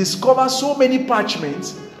still discover so many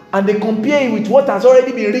parchments and they compare it with what has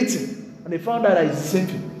already been written. And they found out that it's the same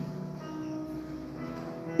thing.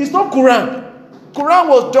 It's not Quran. Quran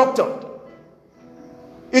was doctored.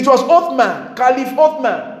 It was Uthman, Caliph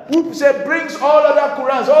Uthman, who said brings all other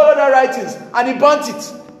Qurans, all other writings, and he burnt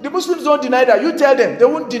it. The Muslims don't deny that. You tell them, they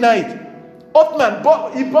won't deny it.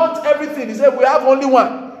 Uthman, he burnt everything. He said, we have only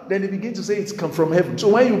one. Then they begin to say it's come from heaven. So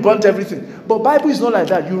when you burnt everything. But Bible is not like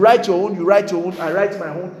that. You write your own, I write my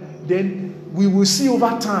own. Then we will see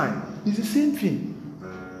over time. It's the same thing.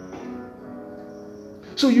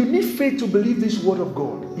 So you need faith to believe this word of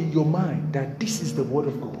God in your mind, that this is the word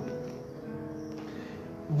of God.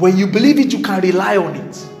 When you believe it, you can rely on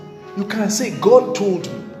it. You can say, God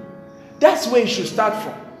told me. That's where you should start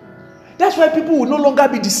from. That's why people will no longer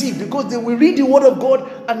be deceived, because they will read the word of God.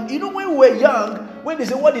 And you know, when we were young, when they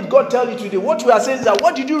say, what did God tell you today? What we are saying is that,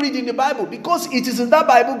 what did you read in the Bible? Because it is in that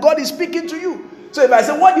Bible, God is speaking to you. So if I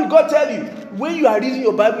say, what did God tell you? When you are reading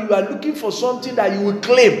your Bible, you are looking for something that you will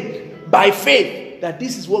claim by faith, that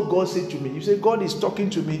this is what God said to me. You say, God is talking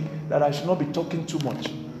to me, that I should not be talking too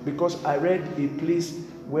much, because I read a place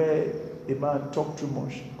where a man talked too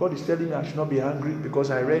much. God is telling me I should not be hungry,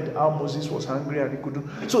 because I read how Moses was hungry and he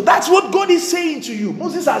couldn't. So that's what God is saying to you.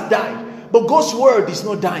 Moses has died, but God's word is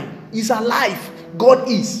not dying. He's alive. God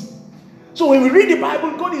is. So when we read the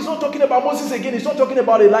Bible, God is not talking about Moses again. He's not talking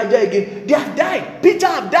about Elijah again. They have died. Peter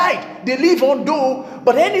have died. They live on though,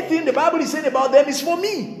 but anything the Bible is saying about them is for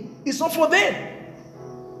me. It's not for them.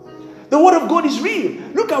 The word of God is real.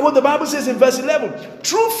 Look at what the Bible says in verse 11.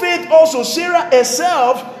 Through faith also Sarah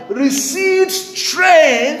herself received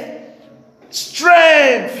strength.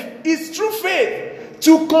 Strength is through faith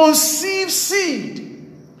to conceive seed,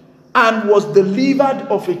 and was delivered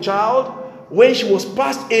of a child when she was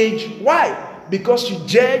past age. Why? Because she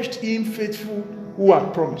judged him faithful who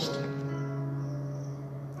had promised.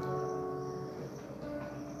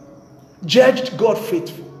 Judged God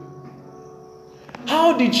faithful.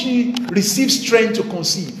 How did she receive strength to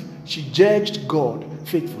conceive? She judged God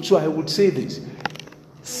faithful. So I would say this.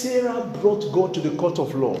 Sarah brought God to the court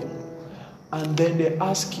of law. And then they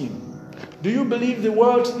asked him, do you believe the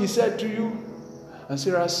words he said to you? And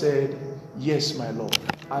Sarah said, yes, my Lord.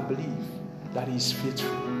 I believe that he is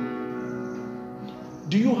faithful.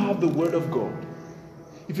 Do you have the word of God?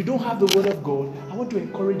 if you don't have the word of God, I want to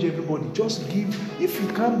encourage everybody, just give, if you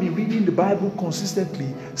can't be reading the Bible consistently,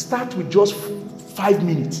 start with just 5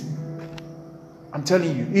 minutes. I'm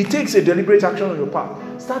telling you, it takes a deliberate action on your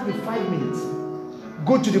part. Start with 5 minutes.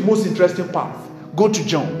 Go to the most interesting part. Go to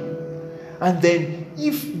John. And then,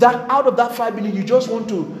 if that out of that 5 minutes, you just want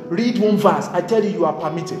to read one verse, I tell you, you are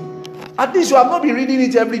permitted. At least you have not been reading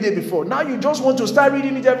it every day before. Now you just want to start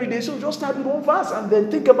reading it every day. So just start with one verse and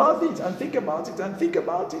then think about it and think about it and think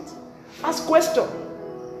about it. Ask questions.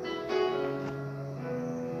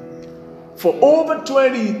 For over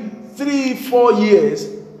 4 years,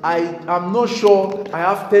 I am not sure I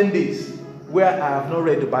have 10 days where I have not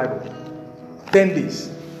read the Bible. 10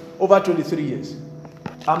 days. Over 23 years.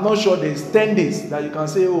 I'm not sure there's 10 days that you can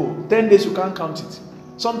say, oh, 10 days you can't count it.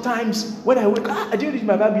 Sometimes when I wake up, I didn't read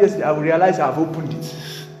my Bible yesterday, I will realize I've opened it.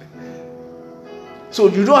 So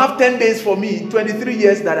you don't have 10 days for me, 23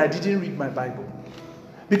 years that I didn't read my Bible.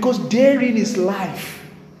 Because therein is life.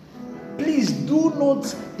 Please do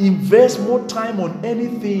not invest more time on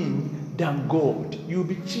anything than God. You'll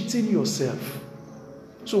be cheating yourself.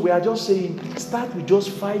 So we are just saying, start with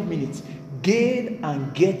just 5 minutes. Gain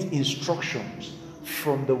and get instructions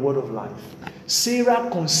from the word of life. Sarah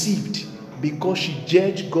conceived because she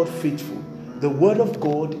judged God faithful. The word of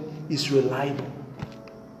God is reliable.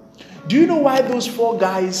 Do you know why those 4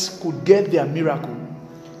 guys could get their miracle?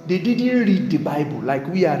 They didn't read the Bible like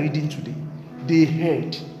we are reading today. They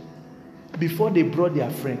heard. Before they brought their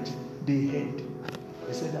friend, they heard.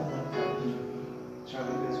 They said that man.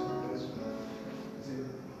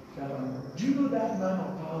 Do you know that man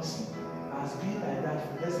of Palsy has been like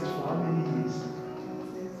that for how many years?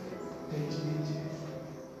 28 years.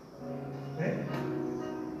 Right?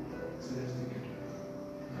 So let's take it.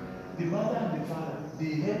 The mother and the father,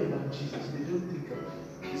 they heard about Jesus. They don't think of it.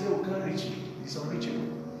 They say, we can't reach him. It's unreachable.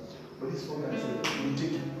 But this 4 guys said, we'll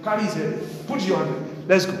take him. Carry his head. Put your hand.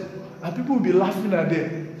 Let's go. And people will be laughing at them.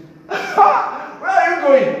 Where are you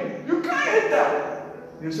going? You can't enter.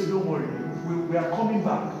 They say, don't worry. We are coming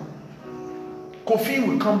back. Kofi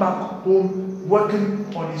will come back home working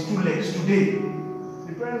on his 2 legs today.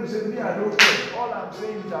 The parent will say, me, I don't care. All I'm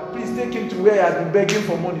saying is that please take him to where he has been begging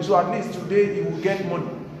for money. So at least today he will get money.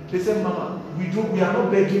 They said, Mama, we are not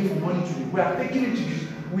begging for money today. We are taking him to this.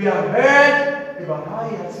 We have heard about how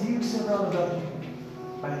he has healed several other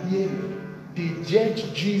people. And here they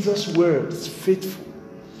judge Jesus' words faithful.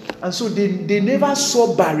 And so they never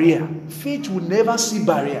saw barrier. Faith will never see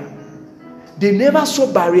barrier. They never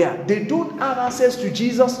saw barrier. They don't have access to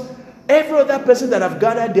Jesus. Every other person that have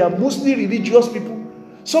gathered, they are mostly religious people.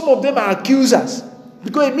 Some of them are accusers.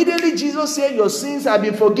 Because immediately Jesus said, your sins have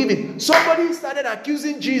been forgiven. Somebody started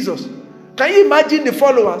accusing Jesus. Can you imagine the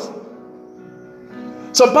followers?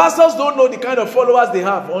 Some pastors don't know the kind of followers they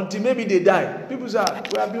have until maybe they die. People say,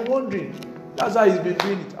 we have been wondering. That's how he's been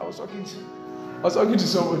doing it. I was talking to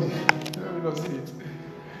somebody. Let me not see it.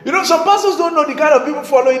 You know, some pastors don't know the kind of people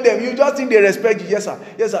following them. You just think they respect you. Yes, sir.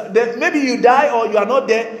 Yes, sir. Then maybe you die or you are not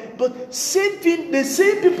there. But same thing, the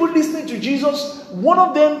same people listening to Jesus, one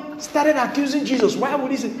of them started accusing Jesus. Why would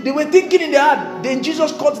he say? They were thinking in their heart. Then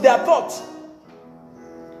Jesus caught their thoughts.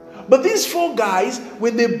 But these 4 guys,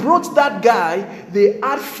 when they brought that guy, they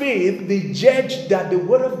had faith. They judged that the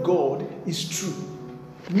word of God is true.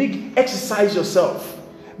 Exercise yourself.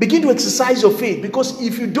 Begin to exercise your faith. Because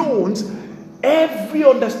if you don't, every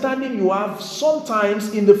understanding you have,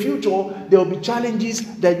 sometimes in the future, there will be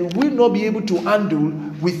challenges that you will not be able to handle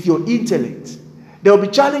with your intellect. There will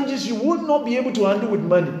be challenges you will not be able to handle with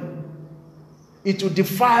money. It will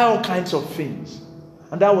defy all kinds of things.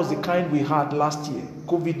 And that was the kind we had last year,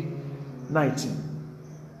 COVID-19.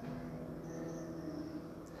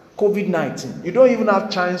 COVID-19. You don't even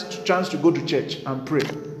have chance to go to church and pray.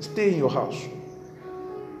 Stay in your house.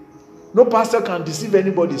 No pastor can deceive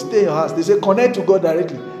anybody. Stay in your house. They say connect to God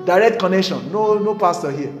directly. Direct connection. No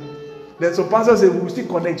pastor here. Then some pastors say we will still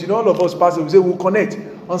connect. You know, all of us pastors, we say we'll connect.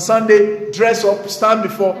 On Sunday, dress up, stand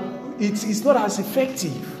before. It's not as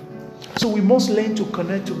effective. So we must learn to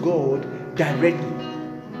connect to God directly.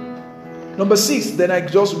 Number 6, then I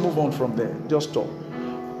just move on from there. Just stop.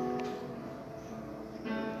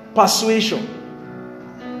 Persuasion.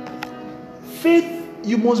 Faith,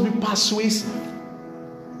 you must be persuasive.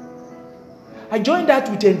 I joined that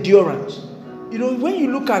with endurance. You know, when you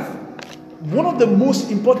look at one of the most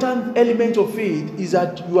important elements of faith is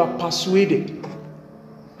that you are persuaded.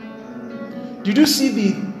 Did you see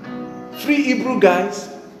the 3 Hebrew guys?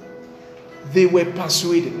 They were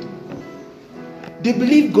persuaded. They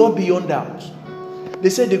believed God beyond doubt. They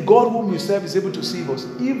said the God whom we serve is able to save us.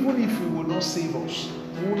 Even if He will not save us,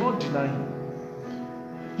 we will not deny Him.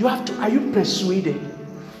 Are you persuaded?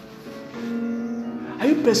 Are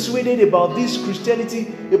you persuaded about this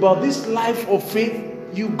Christianity, about this life of faith?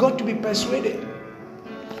 You've got to be persuaded.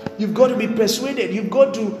 You've got to be persuaded. You've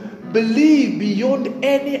got to believe beyond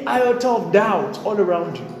any iota of doubt all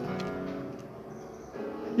around you.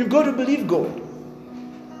 You've got to believe God.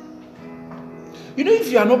 You know,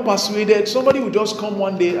 if you are not persuaded, somebody will just come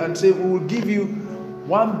one day and say, we will give you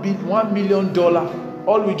 $1 million.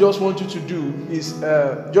 All we just want you to do is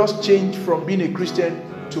just change from being a Christian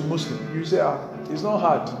to Muslim. You say, it's not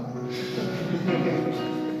hard.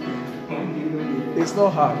 It's not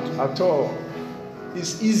hard at all.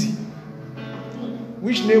 It's easy.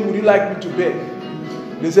 Which name would you like me to bear?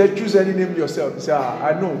 They said, choose any name yourself. You say,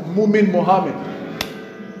 I know. Mumin Mohammed.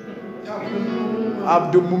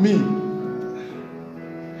 Abdul Mumin.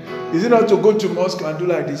 Is it not to go to mosque and do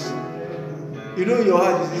like this? You know in your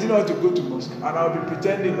heart, is it not to go to mosque? And I'll be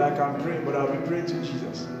pretending like I'm praying, but I'll be praying to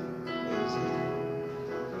Jesus.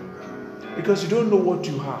 Because you don't know what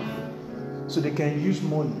you have. So they can use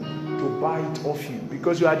money to buy it off you.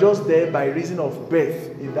 Because you are just there by reason of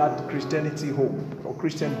birth in that Christianity home. Or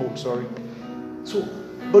Christian home, sorry. So,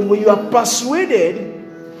 but when you are persuaded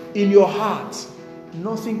in your heart,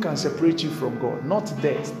 nothing can separate you from God. Not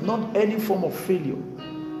death. Not any form of failure.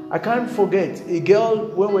 I can't forget a girl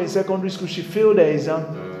when we were in secondary school, she failed her exam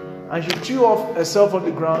and she threw off herself on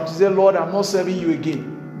the ground. She said, Lord, I'm not serving you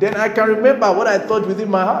again. Then I can remember what I thought within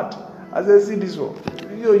my heart. I said, see this one.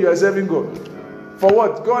 You are serving God. For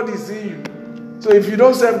what? God is seeing you. So if you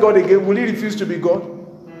don't serve God again, will He refuse to be God?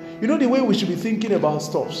 You know the way we should be thinking about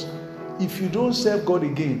stuff. If you don't serve God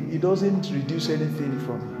again, it doesn't reduce anything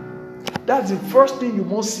from you. That's the first thing you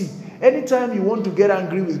must see. Anytime you want to get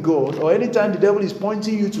angry with God, or anytime the devil is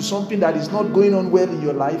pointing you to something that is not going on well in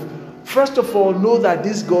your life, first of all, know that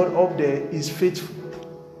this God up there is faithful.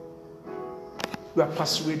 You are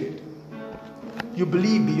persuaded. You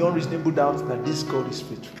believe beyond reasonable doubt that this God is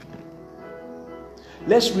faithful.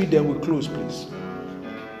 Let's read them. We'll close, please.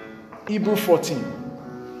 Hebrew 14.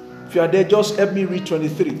 If you are there, just help me read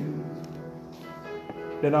 23.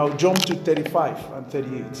 Then I'll jump to 35 and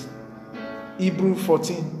 38. Hebrew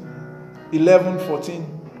 14. 11,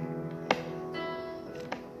 14.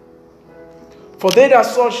 For they that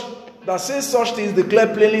say such things declare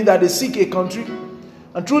plainly that they seek a country.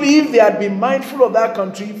 And truly, if they had been mindful of that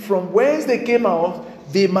country from whence they came out,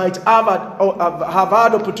 they might have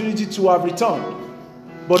had opportunity to have returned.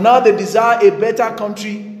 But now they desire a better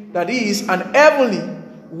country, that is, an heavenly,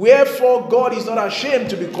 wherefore God is not ashamed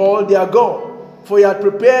to be called their God. For He had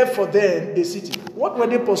prepared for them a city. What were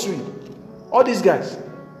they pursuing? All these guys.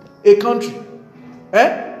 A country.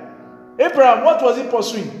 Abraham, what was he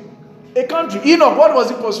pursuing? A country. Enoch, what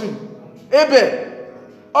was he pursuing? Abel.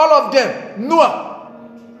 All of them. Noah.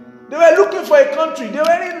 They were looking for a country. They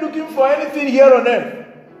weren't looking for anything here on earth.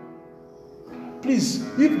 Please,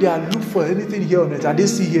 if they are looking for anything here on earth, are they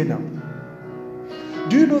still here now?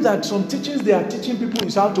 Do you know that some teachings they are teaching people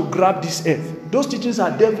is how to grab this earth? Those teachings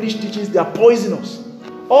are devilish teachings. They are poisonous.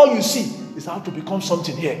 All you see is how to become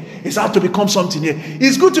something here. It's how to become something here.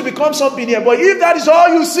 It's good to become something here. But if that is all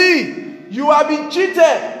you see, you have been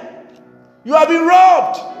cheated. You have been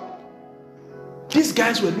robbed. These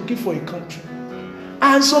guys were looking for a country.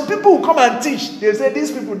 And some people will come and teach. They say,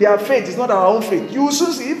 these people, their faith is not our own faith. You will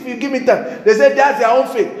soon see, if you give me time. They say, that's their own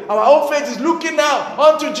faith. Our own faith is looking now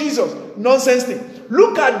unto Jesus. Nonsense thing.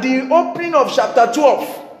 Look at the opening of chapter 12.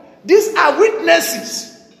 These are witnesses.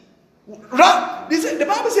 The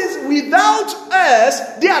Bible says, without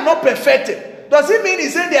us, they are not perfected. Does it mean he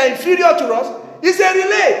said they are inferior to us? It's a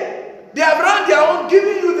relay. They have run their own,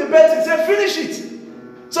 giving you the best. He said, finish it.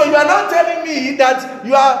 So you are not telling me that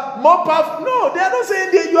you are more powerful. No, they are not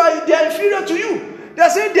saying they are inferior to you. They are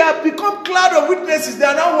saying they have become cloud of witnesses. They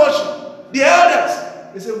are now watching. The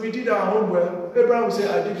elders. They say, we did our own well. Abraham will say,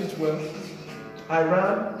 I did it well. I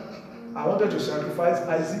ran. I wanted to sacrifice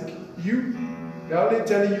Isaac. They are only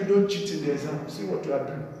telling you don't cheat in the exam. See what you are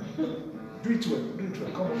doing. Do it well. Do it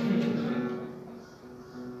well. Come on. Do it well.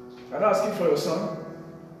 They are not asking for your son.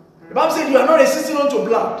 The Bible said you are not resisting unto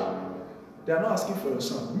blood. They are not asking for your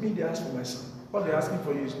son. Me, they ask for my son. What they are asking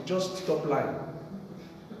for you is just stop lying.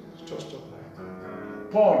 Just stop lying.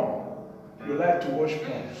 Porn. You like to watch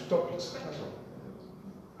porn. Stop it. That's all.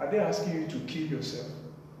 Are they asking you to kill yourself?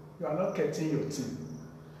 You are not getting your team.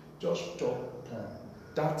 Just stop porn.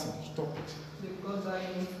 That thing. Stop it. Because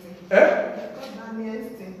Daniel's thing. Because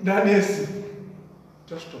Daniel's thing. Daniel's thing.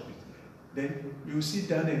 Just stop it. Then you will see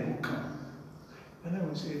Daniel will come. And I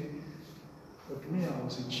will say, but me, I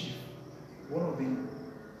was a chief. One of the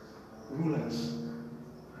rulers.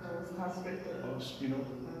 I was castrated.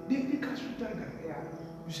 The castrated guy. Yeah.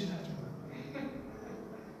 You see that one?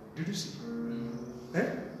 Did you see? Eh?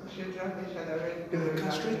 They were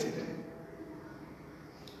castrated.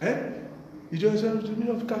 Eh? You don't understand the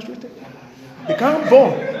meaning of castrated? They can't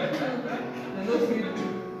born.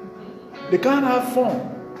 They can't have fun.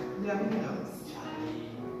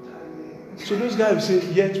 So those guys will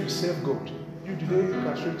say, yet we serve God. You do they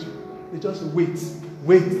castrate you? They just say,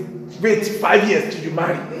 wait 5 years till you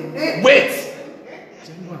marry. Wait. I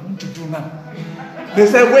say, no, I want to do now. They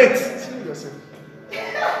say, wait.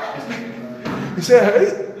 He said,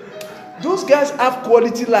 hey, those guys have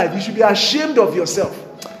quality life. You should be ashamed of yourself.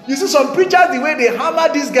 You see, some preachers, the way they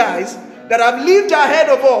hammer these guys that have lived ahead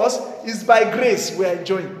of us is by grace we are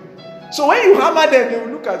enjoying. So when you hammer them, they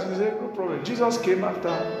will look at you and say, no problem. Jesus came after,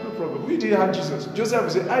 no problem. We didn't have Jesus. Joseph will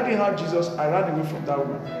say, I didn't have Jesus. I ran away from that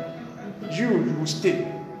woman. You will stay.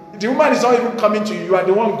 The woman is not even coming to you. You are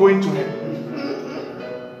the one going to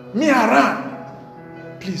her. Me, I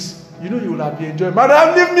ran. Please. You know you will have been enjoying.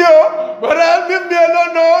 Madam, leave me, oh! Madam, leave me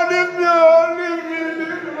alone, no! Leave me, oh! Leave me,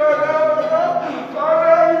 madam!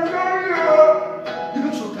 Madam, leave me, oh! You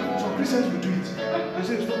know, some Christians will do it. They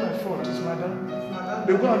say, it's not my fault, it's madam.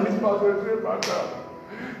 They go and meet pastor and say, madam,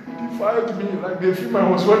 he defied me like the film I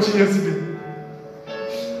was watching yesterday.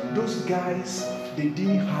 Those guys, they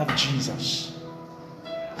didn't have Jesus.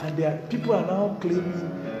 And people are now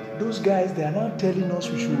claiming, those guys, they are now telling us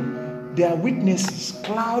we should. They are witnesses,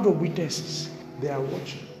 cloud of witnesses. They are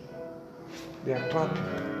watching. They are clapping.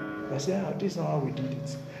 They say, this is not how we did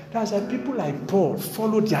it. That's why people like Paul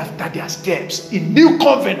followed after their steps in new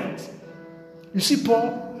covenant. You see,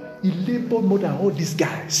 Paul, he labored more than all these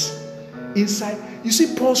guys. Inside, you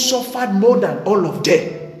see, Paul suffered more than all of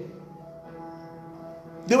them.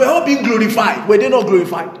 They were all being glorified. Were they not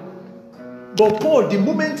glorified? But Paul, the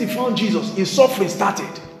moment he found Jesus, his suffering started.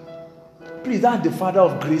 Please, that's the Father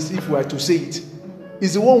of grace, if we are to say it.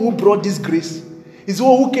 He's the one who brought this grace. He's the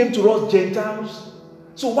one who came to us Gentiles.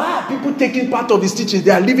 So why are people taking part of his teachings? They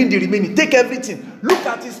are leaving the remaining. Take everything. Look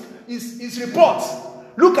at his report.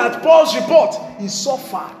 Look at Paul's report. He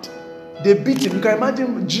suffered. They beat him. You can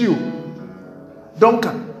imagine Gio,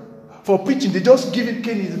 Duncan, for preaching. They just give him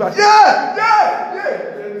cane in his back.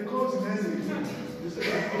 Yeah. Then he comes in and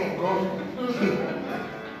says, oh God.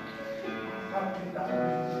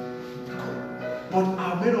 But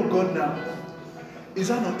our men of God now, is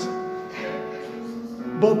that not?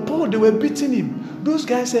 But Paul, they were beating him. Those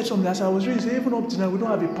guys said something as I was reading, even up to now, we don't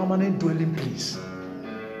have a permanent dwelling place.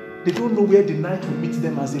 They don't know where the night will meet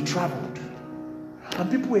them as they traveled.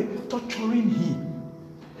 And people were torturing him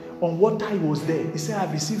on what time he was there. He said,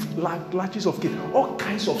 I've received lashes of cane, all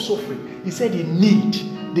kinds of suffering. He said, in need.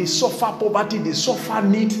 They suffer poverty, they suffer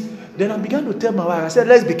need. Then I began to tell my wife, I said,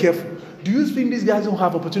 let's be careful. Do you think these guys don't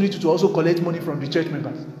have opportunity to also collect money from the church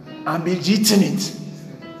members and be eating it?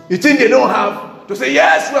 You think they don't have to say,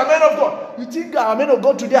 yes, we are men of God? You think our men of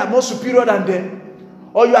God today are more superior than them?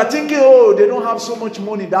 Or you are thinking, oh, they don't have so much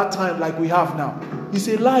money that time like we have now? It's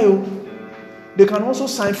a lie. Oh. They can also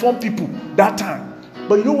sign-form people that time.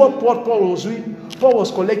 But you know what Paul was doing? Paul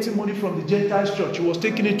was collecting money from the Gentiles church. He was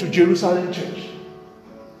taking it to Jerusalem church.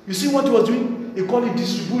 You see what he was doing? He called it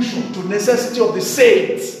distribution to necessity of the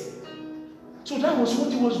saints. So that was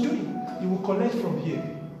what he was doing. He will collect from here.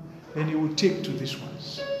 Then he will take to these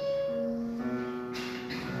ones.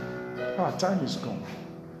 Our time is gone.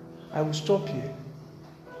 I will stop here.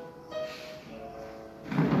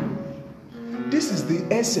 This is the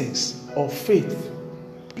essence of faith.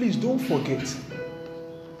 Please don't forget.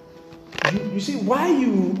 You see, why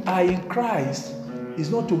you are in Christ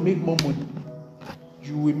is not to make more money.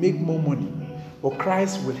 You will make more money, but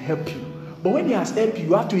Christ will help you. But when he has helped you,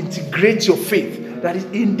 you have to integrate your faith. That is,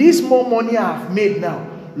 in this more money I have made now,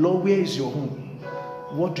 Lord, where is your home?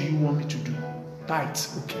 What do you want me to do?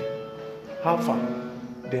 Tithes, okay. How far?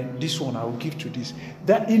 Then this one I will give to this.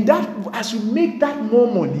 That in that, as you make that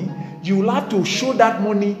more money, you will have to show that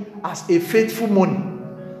money as a faithful money.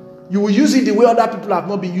 You will use it the way other people have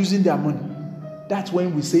not been using their money. That's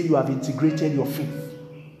when we say you have integrated your faith.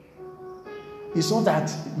 It's not that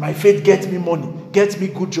my faith gets me money, gets me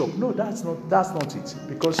good job. No, that's not it.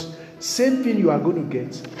 Because same thing you are going to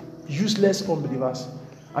get, useless unbelievers.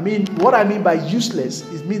 I mean, what I mean by useless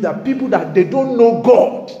is mean that people that they don't know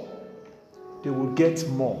God, they will get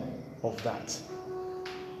more of that.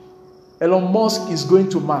 Elon Musk is going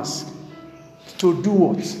to Mars to do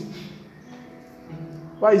what?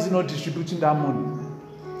 Why is he not distributing that money?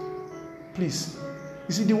 Please.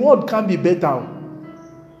 You see, the world can't be better.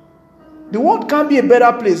 The world can't be a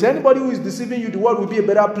better place. Anybody who is deceiving you, the world will be a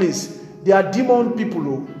better place. They are demon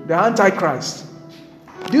people. They are antichrist.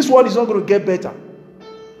 This world is not going to get better.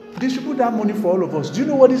 Distribute that money for all of us. Do you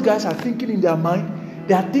know what these guys are thinking in their mind?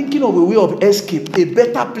 They are thinking of a way of escape, a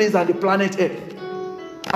better place than the planet Earth.